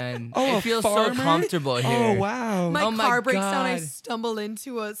again. Oh, a it feels farmer? so comfortable here. Oh, wow. My Oh my car breaks down. I God. stumble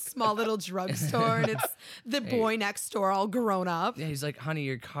into a small little drugstore, and it's the boy next door, all grown up. Yeah, he's like, honey,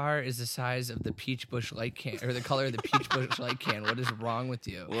 your car is the size of the peach bush light can, or the color of the peach bush light can. What is wrong with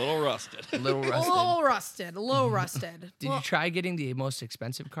you? A little rusted. A little A rusted. little rusted, a little rusted. Did Well, you try getting the most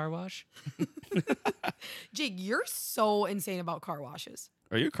expensive car wash? Jake, you're so insane about car washes.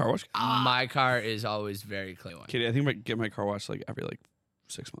 Are you a car wash? My car is always very clean. Kitty, I think I get my car washed like every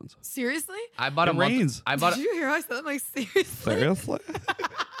 6 months. Seriously? I bought It a month. rains. I bought. Did you hear how I said that? Like, seriously? Seriously?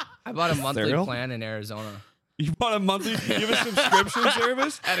 I bought a monthly Cereal? plan in Arizona You bought a monthly, you have a subscription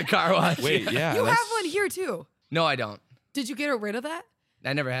service? at a car wash. Wait, yeah. You have that's- one here too. No, I don't. Did you get rid of that?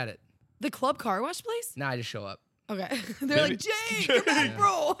 I never had it. The club car wash place? Now I just show up. Okay. They're like, Jake, you're back,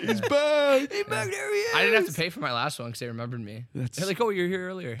 bro. He's back. Hey, back there he is. I didn't have to pay for my last one because they remembered me. That's- They're like, "Oh, you're here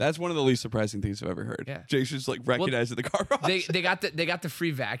earlier." That's one of the least surprising things I've ever heard. Yeah. Jake's just like recognized at the car wash. They got the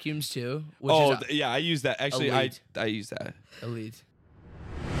free vacuums too, which Oh, is yeah, I use that. Actually, Elite. I use that. elite.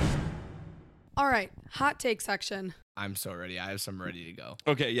 All right. Hot take section. I'm so ready. I have some ready to go.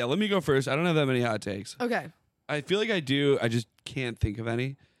 Okay, yeah, let me go first. I don't have that many hot takes. Okay. I feel like I do. I just can't think of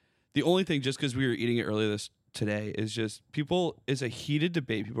any. The only thing, just because we were eating it earlier today, is just people. It's a heated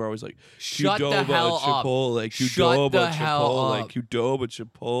debate. People are always like, Shut the Qdoba hell up. Chipotle, Shut Qdoba the hell Chipotle, up. Qdoba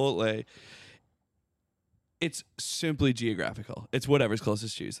Chipotle. It's simply geographical. It's whatever's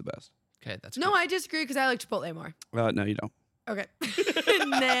closest to you is the best. Okay, that's No, good. I disagree because I like Chipotle more. No, you don't. Okay.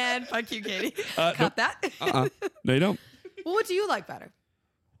 Nah, fuck you, Katie. Cut nope. that. No, you don't. Well, what do you like better?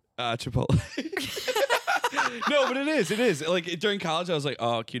 Chipotle. No, but it is. It is. Like during college, I was like,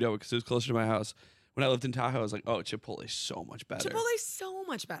 oh, Qdoba, because it was closer to my house. When I lived in Tahoe, I was like, oh, Chipotle's so much better. Chipotle's so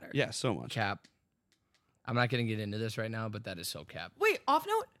much better. Yeah, so much. Cap. I'm not gonna get into this right now, but that is so cap. Wait, off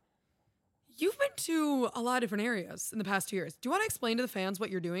note. You've been to a lot of different areas in the past 2 years. Do you want to explain to the fans what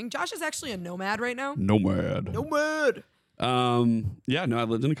you're doing? Josh is actually a nomad right now. Nomad. Nomad. Yeah, no, I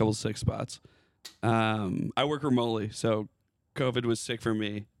lived in a couple sick spots. I work remotely, so COVID was sick for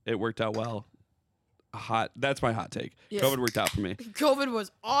me. It worked out well. That's my hot take. Yes. COVID worked out for me. COVID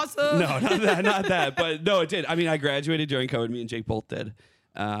was awesome. No, not that. But no, it did. I mean, I graduated during COVID. Me and Jake both did.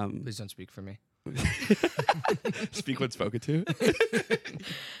 Please don't speak for me. Speak when spoken to.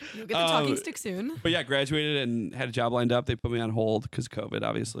 You'll get the talking stick soon. But yeah, graduated and had a job lined up. They put me on hold because COVID,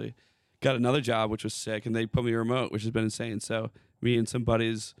 obviously. Got another job, which was sick, and they put me remote, which has been insane. So me and some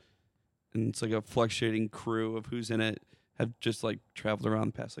buddies, and it's like a fluctuating crew of who's in it, have just like traveled around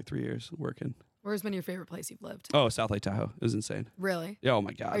the past like 3 years working. Where's been your favorite place you've lived? Oh, South Lake Tahoe. It was insane. Really? Yeah, oh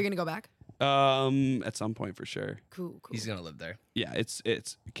my God. Are you going to go back? At some point for sure. Cool. He's gonna live there. Yeah, it's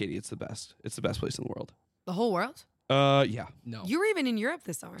Katie, it's the best. It's the best place in the world. The whole world? Yeah. No. You were even in Europe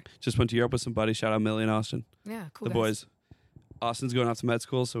this summer. Just went to Europe with some buddies. Shout out Millie and Austin. Yeah, cool. The guys. boys. Austin's going off to med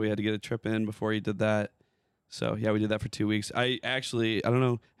school, so we had to get a trip in before he did that. So yeah, we did that for 2 weeks. I don't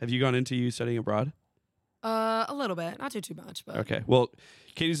know. Have you gone into you studying abroad? A little bit, not too much, but Okay. Well,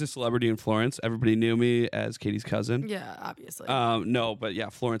 Katie's a celebrity in Florence. Everybody knew me as Katie's cousin. yeah, obviously. No, but yeah,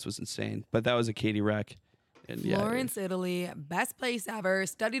 Florence was insane. But that was a Katie wreck. And Florence, Italy, best place ever.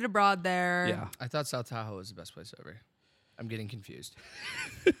 Studied abroad there. Yeah. I thought South Tahoe was the best place ever. I'm getting confused.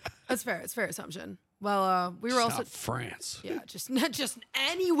 That's fair. It's a fair assumption. Well, we were also France. yeah, not just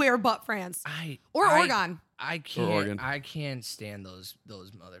anywhere but France or I- Oregon. I can't. Oregon. I can't stand those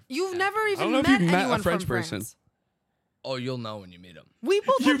mother. You've Yeah. never don't even know if met you've met a anyone French from person. France. Oh, you'll know when you meet them. We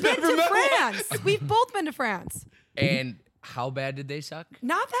both have You've been never to met one? France. We've both been to France. And how bad did they suck?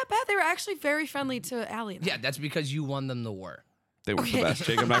 Not that bad. They were actually very friendly to Allie and I. Yeah, that's because you won them the war. They weren't Okay. the best.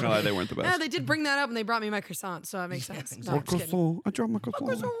 Jake, I'm not gonna lie, they weren't the Yeah, best. they did bring that up and they brought me my croissant, so that makes sense. No, I'm just kidding. Croissant. I dropped my croissant.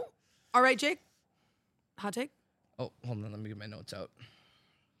 Croissant. All right, Jake. Hot take? Oh, hold on. Let me get my notes out.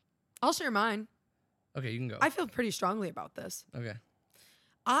 I'll share mine. Okay, you can go. I feel pretty strongly about this. Okay.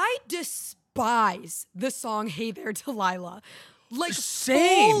 I despise the song "Hey There, Delilah." Like,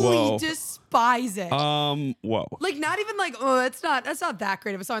 Same. fully Whoa. despise it. Whoa. Like, not even like, oh, that's not that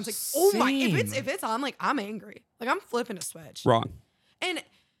great of a song. It's like, oh my, if Same. it's on, like, I'm angry. Like, I'm flipping a switch. Wrong. And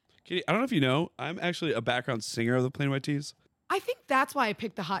Katie, I don't know if you know, I'm actually a background singer of the Plain White Tees. I think that's why I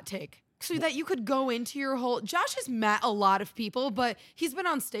picked the hot take. So that you could go into your whole. Josh has met a lot of people, but he's been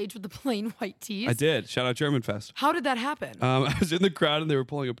on stage with the Plain White Tees. I did. Shout out German Fest. How did that happen? I was in the crowd and they were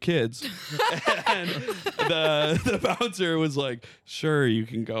pulling up kids, and the bouncer was like, "Sure, you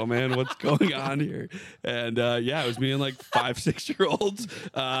can go, man. What's going on here?" And yeah, it was me and like 5, 6-year-olds.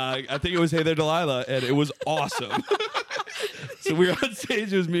 I think it was "Hey There, Delilah," and it was awesome. So we were on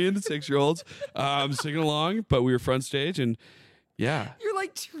stage. It was me and the 6-year-olds singing along, but we were front stage, and yeah. You're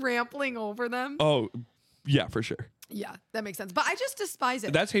like trampling over them. Oh, yeah, for sure. Yeah, that makes sense. But I just despise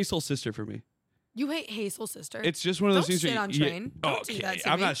it. That's Hazel's sister for me. You hate Hazel's sister. It's just one of those Don't things. shit where on you- Train. Don't do okay, that to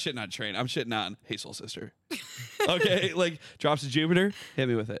I'm me. not shitting on Train. I'm shitting on Hazel's sister. Okay, like drops of Jupiter, hit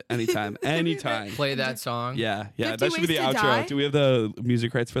me with it anytime, anytime. Play that song. Yeah, yeah. 50 That should be the Ways to outro. Die? Do we have the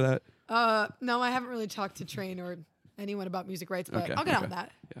music rights for that? No, I haven't really talked to Train or anyone about music rights, but Okay, I'll get on okay. with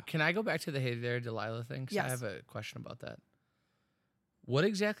that. Can I go back to the Hey There, Delilah thing? 'Cause Yes. I have a question about that. What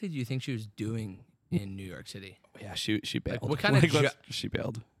exactly do you think she was doing in New York City? Yeah, she bailed. what kind of let's- she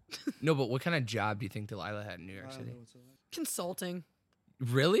bailed? No, but what kind of job do you think Delilah had in New York City? Consulting,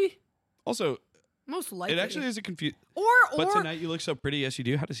 Really? Also, most likely. it actually is a confuse. or But tonight you look so pretty. Yes, you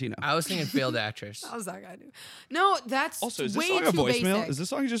do. How does he know? I was thinking failed actress. how's that guy do? No, that's Also, is this way song a too voicemail? basic. Is this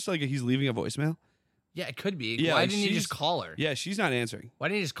song just like he's leaving a voicemail? Yeah, it could be. Yeah, Why like didn't you she's- just call her? Yeah, she's not answering. Why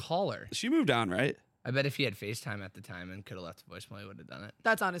didn't you just call her? She moved on, right? I bet if he had FaceTime at the time and could have left a voicemail, he would have done it.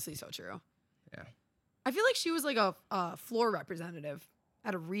 That's honestly so true. Yeah. I feel like she was like a floor representative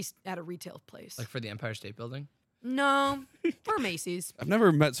at a retail place. Like for the Empire State Building? No, for Macy's. I've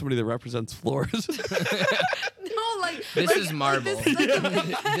never met somebody that represents floors. No, like This like, is marble. This, is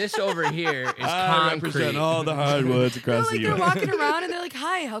like, This over here is I concrete. represent all the hardwoods they're across like the they're U.S. walking around and they're like,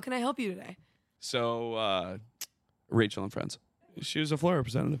 "Hi, how can I help you today?" So Rachel and Friends, she was a floor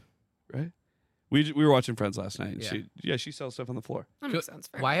representative, right? We were watching Friends last night. And Yeah. she sells stuff on the floor. That makes sense.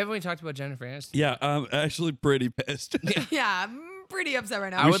 Fair Why haven't we talked about Jennifer Aniston? Yeah, I'm actually pretty pissed. enough. Yeah, I'm pretty upset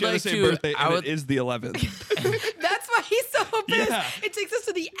right now. I we would share the like same to- birthday, I and would- it is the 11th. That's why he's so pissed. Yeah. It takes us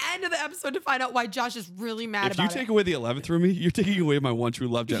to the end of the episode to find out why Josh is really mad If you about take it. away the 11th from me, you're taking away my one true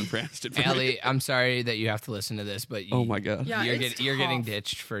love, Jennifer Aniston. from me. Allie, I'm sorry that you have to listen to this, but Oh my god. Yeah, you're, it's you're getting tough.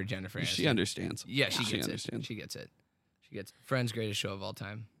 ditched for Jennifer Aniston. She understands. Yeah, she She gets it. understands. She gets it. She gets it. Friends, greatest show of all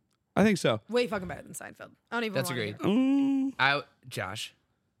time. I think so. Way fucking better than Seinfeld. I don't even. That's wanna agreed. hear. Josh,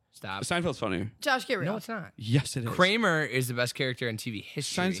 stop. Seinfeld's funnier. Josh, get real. No, it's not. Yes, it is. Kramer is the best character in TV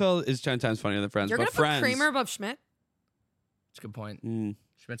history. Seinfeld is 10 times funnier than Friends. You're but gonna Friends, put Kramer above Schmidt That's a good point. Mm,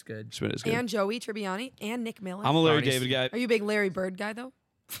 Schmidt's good. Schmidt is good. and Joey Tribbiani and Nick Miller. I'm a Larry Barney's- David guy. Are you a big Larry Bird guy though?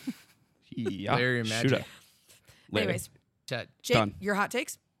 Yeah. Larry Magic. Shoot up. Larry. Anyways, Chet, Jake, Done. your hot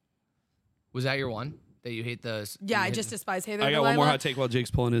takes? was that your one that you hate the? Yeah, you I hate just the- despise Hey There, I got one more Delilah. hot take while Jake's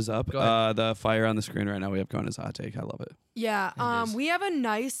pulling his up. Go ahead. The fire on the screen right now we have going as a hot take. I love it. Yeah, It is. we have a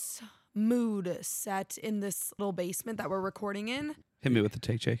nice mood set in this little basement that we're recording in. Hit me with the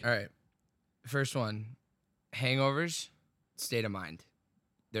take, Jake. All right. First one, hangovers, state of mind.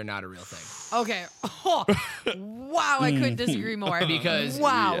 They're not a real thing. Okay. Oh, wow, I couldn't disagree more. Because-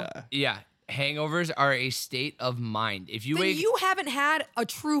 wow. Yeah. Yeah, hangovers are a state of mind. If you Then wake, you haven't had a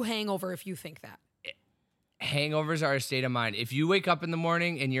true hangover if you think that. hangovers are a state of mind. If you wake up in the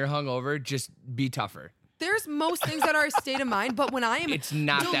morning and you're hungover, just be tougher. there's most things that are a state of mind, but when I am It's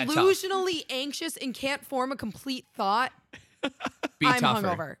not that tough. delusionally anxious and can't form a complete thought, Be I'm tougher.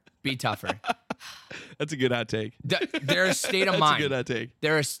 hungover. Be tougher. That's a good hot take. They're a state of That's mind. a good hot take.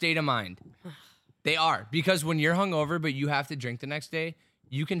 They're a state of mind. They are. Because when you're hungover, but you have to drink the next day,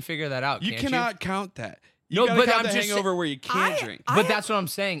 you can figure that out. You can't cannot count that. You No, gotta but count I'm the just hangover where you can't drink. But that's what I'm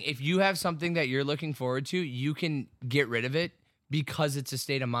saying. If you have something that you're looking forward to, you can get rid of it because it's a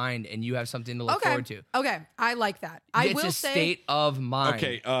state of mind and you have something to look forward to. Okay, I like that. It's a state of mind.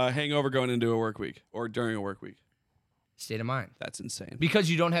 Okay, hangover going into a work week or during a work week. State of mind. That's insane. Because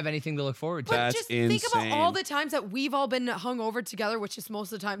you don't have anything to look forward to. But That's just think about all insane. the times that we've all been hungover together, which is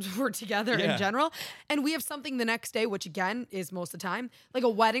most of the times we're together Yeah. in general, and we have something the next day, which again is most of the time, like a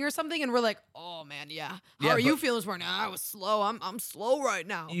wedding or something, and we're like, oh man, yeah. How Yeah, are you but- feeling this morning? I was slow. I'm slow right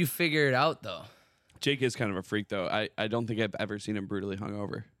now. You figure it out though. Jake is kind of a freak, though. I don't think I've ever seen him brutally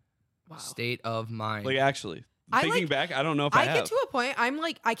hungover. Wow. State of mind. Like, actually, I thinking like- back, I don't know if I I have. get to a point, I'm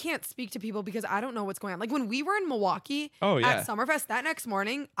like, I can't speak to people because I don't know what's going on. Like when we were in Milwaukee Oh, yeah. at Summerfest that next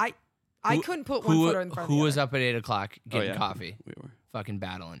morning, I couldn't put one who foot in front of who the was other. up at 8 o'clock getting yeah. coffee? We were. Fucking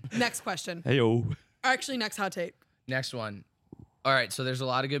battling. Next question. Hey, yo. Actually, next hot take. Next one. All right, so there's a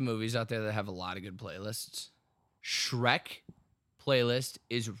lot of good movies out there that have a lot of good playlists. Shrek playlist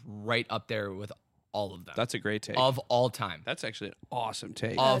is right up there with all of them. That's a great take. of all time. That's actually an awesome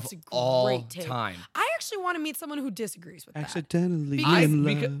take. Of That's a all great take. time. I actually want to meet someone who disagrees with that. Accidentally Because- in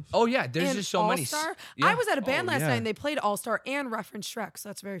Because- love. oh yeah, there's And just so many. All-Star? Yeah. I was at a band Oh, last yeah. night and they played All Star and referenced Shrek, so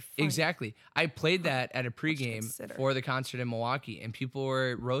that's very funny. Exactly. I played that at a pregame consider. for the concert in Milwaukee, and people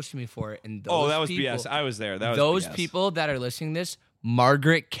were roasting me for it. And those Oh, that was people, BS. I was there. That was those BS. people that are listening to this,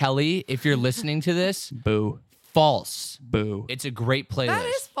 Margaret Kelly, if you're listening to this, Boo. false. Boo. It's a great playlist. That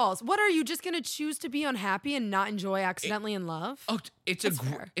is false. What are you just gonna choose to be unhappy and not enjoy Accidentally in Love? Oh, it's That's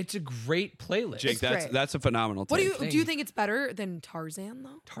fair. it's a great playlist. Jake, It's that's great. that's a phenomenal What take. do you think it's better than Tarzan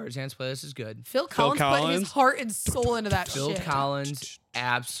though? Tarzan's playlist is good. Phil Collins put Collins? his heart and soul into that Phil shit. Collins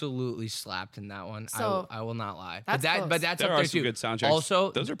absolutely slapped in that one. So, I will not lie. that's but close. that's There up are there some too. good soundtracks.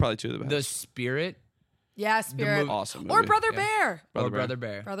 Also, those are probably two of the the best. Spirit Yeah, Spirit. movie- Awesome Or movie. Brother Yeah. Bear. Brother or Bear. Brother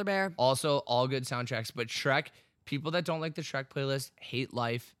Bear. Brother Bear. Also, all good soundtracks. But Shrek, people that don't like the Shrek playlist hate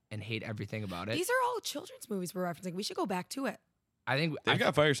life and hate everything about it. These are all children's movies we're referencing. We should go back to it. I think They've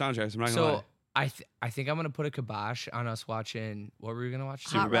got fire soundtracks. I'm not gonna lie. so. I think I'm gonna put a kibosh on us watching. What were we gonna watch?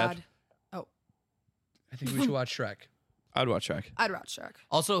 Hot Superbad. Rod. Oh, I think we should watch Shrek. I'd watch Shrek. I'd watch Shrek.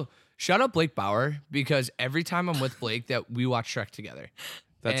 Also, shout out Blake Bauer because every time I'm with Blake, that we watch Shrek together.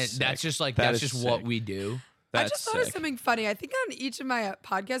 That's and sick. that's just like That that's is just what sick. we do. I That's just thought of sick. something funny. I think on each of my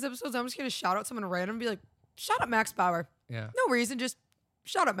podcast episodes, I'm just gonna shout out someone random and be like, "Shout out Max Bauer." Yeah. No reason, just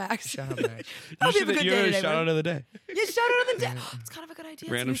shout out Max. Shout out Max. That'll be a You good should day have today, a shout man. out of the day. Yeah, shout out of the day. It's kind of a good idea. It's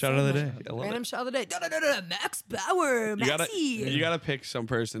Random you shout out of the saying day. that. I love Random it. shout of the day. Da-da-da-da, Max Bauer. You gotta, Maxie. you gotta pick some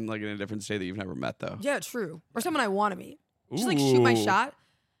person like in a different state that you've never met though. Yeah, true. Or someone I want to meet. Just like shoot my Ooh. shot.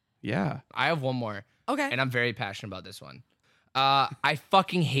 Yeah. I have one more, Okay. and I'm very passionate about this one. I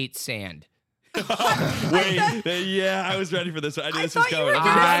fucking hate sand. Wait. Yeah, I was ready for this. I knew I this was thought you coming. were gonna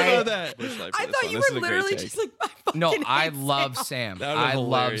I say- know that. Bush Light for I this thought one. you This is were a great literally take. just like, I fucking No, I hate love Sam. Sam. That would've I been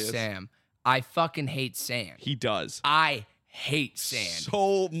love hilarious. Sam. I fucking hate sand. He does. I hate sand.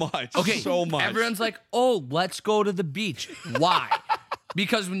 So much. Okay, So much. Everyone's like, "Oh, let's go to the beach." Why?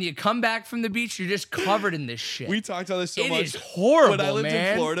 Because when you come back from the beach, you're just covered in this shit. We talked about this so It much. is horrible, When I lived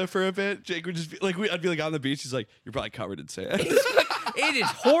man. in Florida for a bit, Jake would just be like, I'd be like on the beach. He's like, "You're probably covered in sand." It is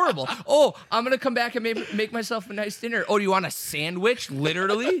horrible. Oh, I'm gonna come back and make myself a nice dinner. Oh, do you want a sandwich?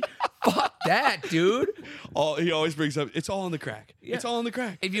 Literally? Fuck that, dude. He always brings up, "It's all in the crack. It's all in the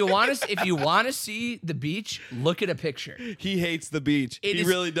crack." If you want to see the beach, look at a picture. He hates the beach. It He is-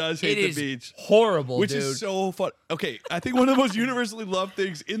 really does hate it the is beach. Horrible, Which dude. is so fun. Okay, I think one of the most universally loved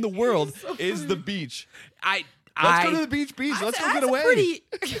things in the world is the beach. Let's go to the beach. Let's go get away. Pretty,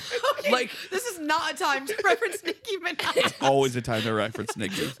 okay, Like- this is not a time to reference Nicki Minaj. Always a time to reference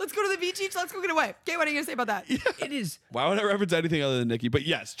Nicki. Let's go to the beach each. Let's go get away. Okay, what are you gonna say about that? It is. Why would I reference anything other than Nicki? But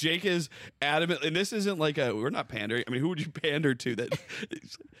yes, Jake is adamant, and this isn't like we're not pandering. I mean, who would you pander to? That the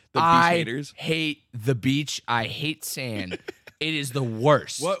beach I haters. hate the beach. I hate sand. It is the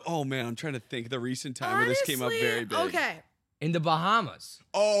worst. What? Oh man, I'm trying to think. The recent time where this came up Honestly, very big. Okay. In the Bahamas.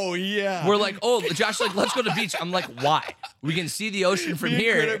 Oh yeah. We're like, oh, Josh, like, let's go to the beach. I'm like, why? We can see the ocean from me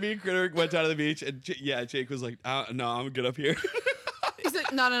here. And Critter went down to the beach, and Jake was like, "No, I'm good up here." He said,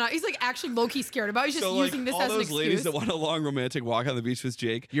 No. He's like actually low-key scared about it. He's just using this all as an those excuse. ladies that want a long romantic walk on the beach with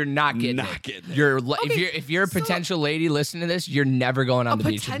Jake, You're not getting it. If you're a potential lady listening to this, you're never going on the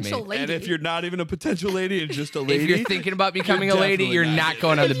beach with me. potential lady. and if you're not even a potential lady and just a lady, If you're thinking about becoming a You're lady, definitely you're not not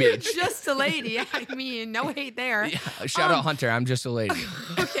going on the You're beach. just a lady. I mean, no hate there. Shout out Hunter. I'm just a lady.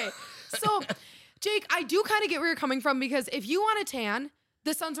 Okay. So, Jake, I do kind of get where you're coming from because if you want a tan,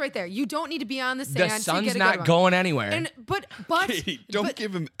 the sun's right there. You don't need to be on the sand. The to sun's get a good not one. going anywhere. And but Katie, don't but,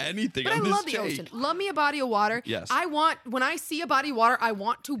 give him anything. But I on this love the Jake. ocean. Love me a body of water. Yes. When I see a body of water, I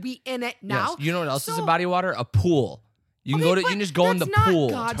want to be in it now. Yes. You know what else is a So- body of water? A pool. You can Okay, you can but just go in the that's not pool.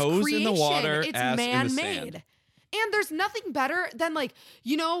 God's Toes in the creation. water, It's ass in the man-made. sand. And there's nothing better than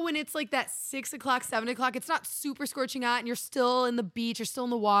when it's like that 6 o'clock, 7 o'clock, it's not super scorching hot and you're still in the beach, you're still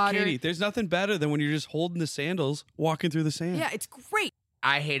in the water. Katie, there's nothing better than when you're just holding the sandals, walking through the sand. Yeah, it's great.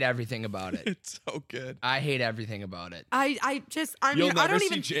 I hate everything about it. It's so good. I hate everything about it. I You'll mean, never I don't see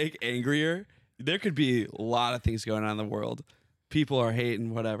even. Jake angrier. There could be a lot of things going on in the world. People are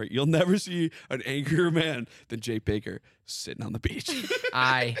hating, whatever. You'll never see an angrier man than Jake Baker sitting on the beach.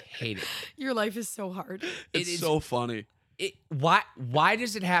 I hate it. Your life is so hard. It's so funny. Why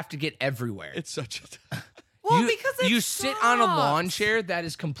does it have to get everywhere? It's such a. Well, because it you sit on a lawn sucks. chair that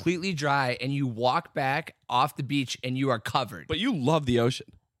is completely dry and you walk back off the beach and you are covered. But you love the ocean.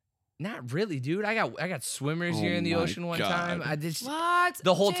 Not really, dude. I got swimmers Oh here in the my ocetion one God. time. I just What?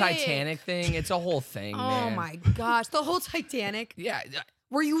 the whole Jake? Titanic thing. It's a whole thing, Oh man. my gosh, the whole Titanic. Yeah.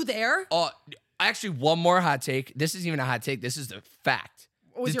 Were you there? Oh, actually, one more hot take. This isn't even a hot take. This is the fact.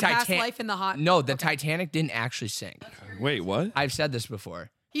 Was The your past Titan- life in the hot? No, the Okay. Titanic didn't actually sink. Wait, what? I've said this before.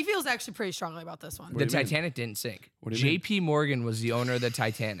 He feels actually pretty strongly about this one. The do you mean? Titanic didn't sink. What do you mean? J.P. Morgan was the owner of the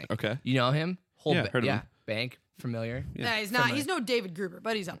Titanic. Okay. You know him? Yeah, heard of him. Bank, familiar. Yeah, he's not. He's no David Gruber,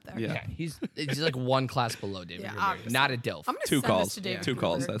 but he's up there. Yeah. Yeah, he's like one class below David Yeah, Gruber. obviously. Not a DILF. I'm gonna Two send calls. this to David Two Gruber.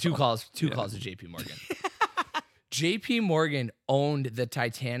 calls. That's Two all. calls. Two Yeah. calls to J.P. Morgan. J.P. Morgan owned the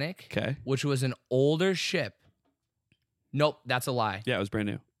Titanic, Okay. which was an older ship. Nope, that's a lie. Yeah, it was brand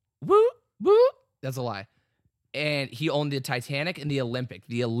new. Woo, woo. That's a lie. And he owned the Titanic and the Olympic.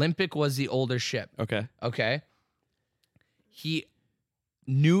 The Olympic was the older ship. Okay. Okay. He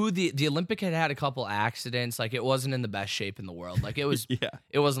knew the Olympic had a couple accidents. Like it wasn't in the best shape in the world. Like it was. Yeah.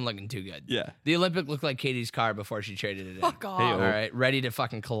 It wasn't looking too good. Yeah. The Olympic looked like Katie's car before she traded it in. Fuck off. Hey, All right, ready to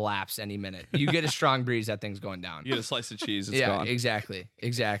fucking collapse any minute. You get a strong breeze, that thing's going down. You get a slice of cheese, it's yeah, gone.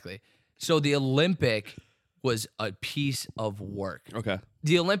 exactly. So the Olympic was a piece of work. Okay.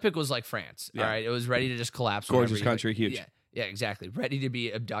 The Olympic was like France. Yeah. All right, it was ready to just collapse. Gorgeous whenever you- country, huge. Yeah, exactly. Ready to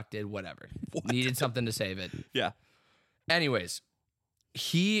be abducted, whatever. Needed something to save it. Yeah. Anyways,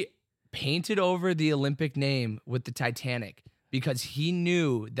 he painted over the Olympic name with the Titanic because he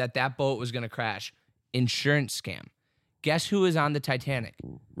knew that boat was going to crash. Insurance scam. Guess who is on the Titanic?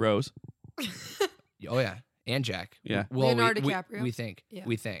 Rose. Oh yeah, and Jack. Yeah. Well, Leonardo we DiCaprio? we think. Yeah.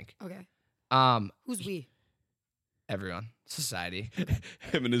 We think. Okay. Who's we? Everyone. Society.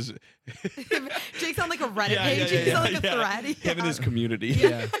 Him and his. Jake's on like a Reddit Yeah, page. yeah, He's yeah, on like a yeah. thread. Him and his community.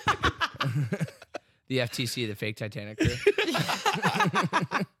 Yeah. The FTC, the fake Titanic crew.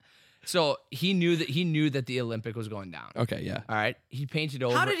 So he knew that the Olympic was going down. Okay, yeah. All right. He painted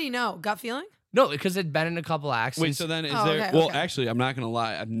over. How did he know? Gut feeling? No, because it'd been in a couple accidents. Wait, so then is Oh, there. okay, well, okay. actually, I'm not going to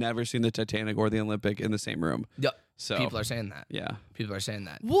lie. I've never seen the Titanic or the Olympic in the same room. Yeah, So people are saying that. Yeah. People are saying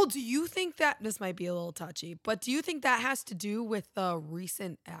that. Well, do you think that this might be a little touchy, but do you think that has to do with the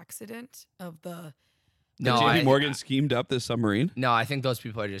recent accident of the? No, JP Morgan schemed up this submarine. No, I think those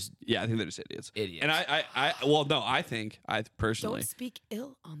people are just Yeah, I think they're just idiots. idiots. And well, no, I personally, Don't speak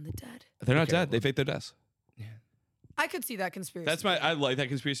ill on the dead. they're not Okay, dead. They fake their deaths. I could see that conspiracy. That's my. I like that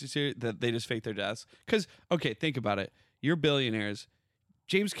conspiracy theory that they just fake their deaths. Because okay, think about it. You're billionaires.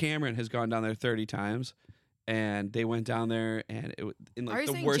 James Cameron has gone down there 30 times, and they went down there and it in like Are you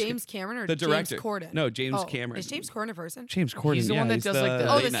the saying worst. James Cameron or the director. James Corden? No, James Oh, Cameron. Is James Corden a person? James Corden. He's the one yeah, that does, like,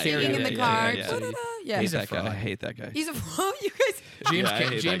 the Oh, late the night. singing in the car. Yeah, Yeah. Hate He's a that guy. I fraud. hate that guy. He's a you guys. James, Yeah, I hate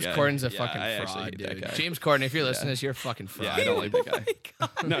that James guy. Corden's a Yeah, fucking I actually fraud, hate that dude. guy. James Corden, if you're listening to this, you're a fucking fraud. Yeah, I don't like that Oh guy. my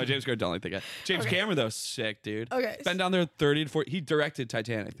God. No, James Corden don't like that guy. James Okay. Cameron though, sick dude. Okay. Been down there 30 to 40. He directed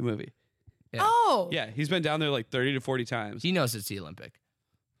Titanic, the movie. Yeah. Oh. Yeah, he's been down there like 30 to 40 times. He knows it's the Olympic.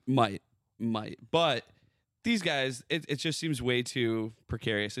 Might. But these guys, it just seems way too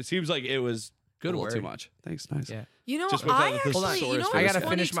precarious. It seems like it was Good a little word. too much. Thanks, nice. Yeah. You know, Just with I the actually, thesaurus you know, for I this gotta guy.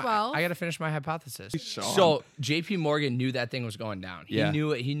 finish my 2012. I gotta finish my hypothesis. Sean. So JP Morgan knew that thing was going down. He Yeah.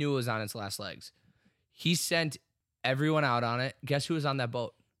 knew it was on its last legs. He sent everyone out on it. Guess who was on that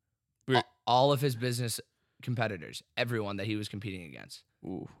boat? We're- All of his business competitors, everyone that he was competing against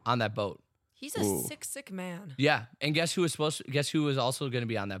Ooh. on that boat. He's a sick man. Yeah, and guess who was also going to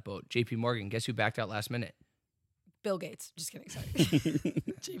be on that boat? J.P. Morgan. Guess who backed out last minute? Bill Gates. Just kidding. Sorry.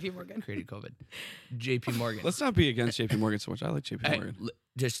 JP Morgan. Created COVID. J.P. Morgan. Let's not be against JP Morgan so much. I like JP Morgan.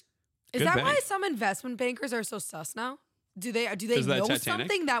 Just Is Good that bank. why some investment bankers are so sus now? Do they Is that know Titanic?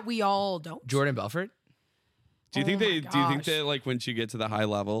 something that we all don't? Jordan Belfort. Do you think Oh they? my Do you think gosh. that like once you get to the high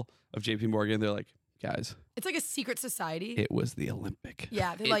level of JP Morgan, they're like, guys, It's like a secret society. it was the Olympic.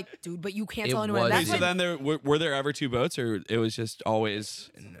 Yeah, they're like, dude, but you can't it tell anyone. was- That's Wait, so when- then there were there ever two boats, or it was just always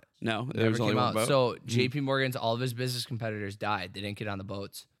no? There Never was only came one out. boat. So J.P. Morgan's all of his business competitors died. They didn't get on the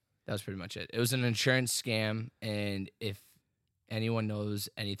boats. That was pretty much it. It was an insurance scam, and if anyone knows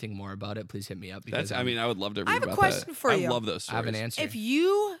anything more about it, please hit me up. Because That's. I mean, I would love to read I have a about question that. for I you. love those I have stories. an answer. if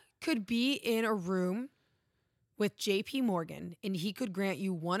you could be in a room with JP Morgan and he could grant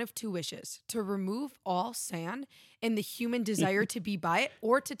you one of two wishes: to remove all sand and the human desire to be by it,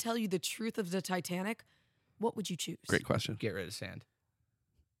 or to tell you the truth of the Titanic, what would you choose? Great question. Get rid of sand.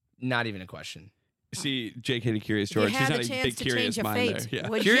 Not even a question. See, J.K. to Curious If you George. He's had not the a chance big to curious change a mind fate, there. Yeah.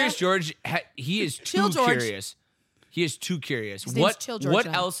 would Curious ya? George, he is Chill too George. curious. He is too curious. His name's Chill George What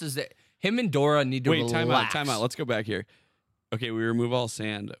now. else is there? Him and Dora need to Wait, relax. time out. Let's go back here. Okay, we remove all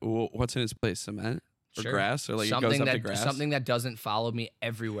sand. What's in its place? Cement or Sure. grass, or like something it goes up that to grass? something that doesn't follow me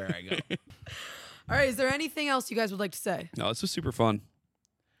everywhere I go. All right, is there anything else you guys would like to say? No, this was super fun.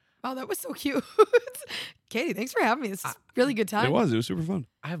 Wow, that was so cute. Katie, thanks for having me. This is really good time. It was super fun.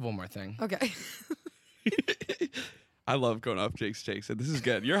 I have one more thing. Okay. I love going off Jake's takes. This is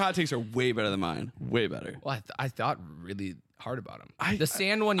good. Your hot takes are way better than mine. Way better. Well, I thought really hard about him. I- The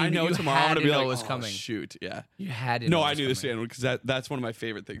sand one, you, I know you tomorrow had I'm to gonna be know like, was oh, coming. shoot, yeah. You had to. No, know I was knew the coming. sand one because that's one of my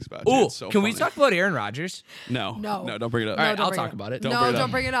favorite things about you. Ooh, It's so can we funny. talk about Aaron Rodgers? No, No. don't bring it up. All right, don't I'll bring talk it up. about it. Don't no, bring it don't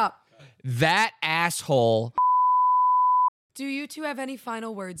up. bring it up. That asshole. Do you two have any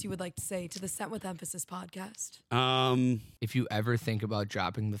final words you would like to say to the Sent with Emphasis podcast? If you ever think about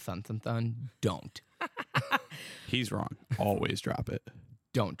dropping the thun, don't. He's wrong. Always drop it.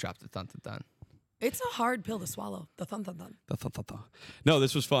 Don't drop the thun. It's a hard pill to swallow. The thun thun thun. No,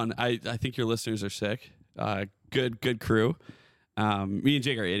 this was fun. I think your listeners are sick. Good crew. Me and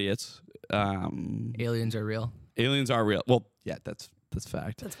Jake are idiots. Aliens are real. Aliens are real. Well, yeah, that's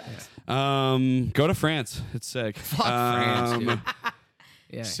fact. That's facts. Go to France. It's sick. Fuck France, dude.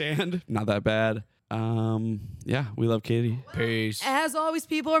 Yeah. Sand, not that bad. Yeah, we love Katie. Peace. As always,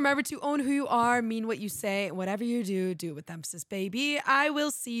 people, remember to own who you are, mean what you say, and whatever you do, do it with emphasis, baby. I will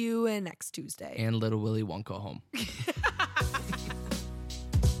see you next Tuesday. And little Willie won't go home.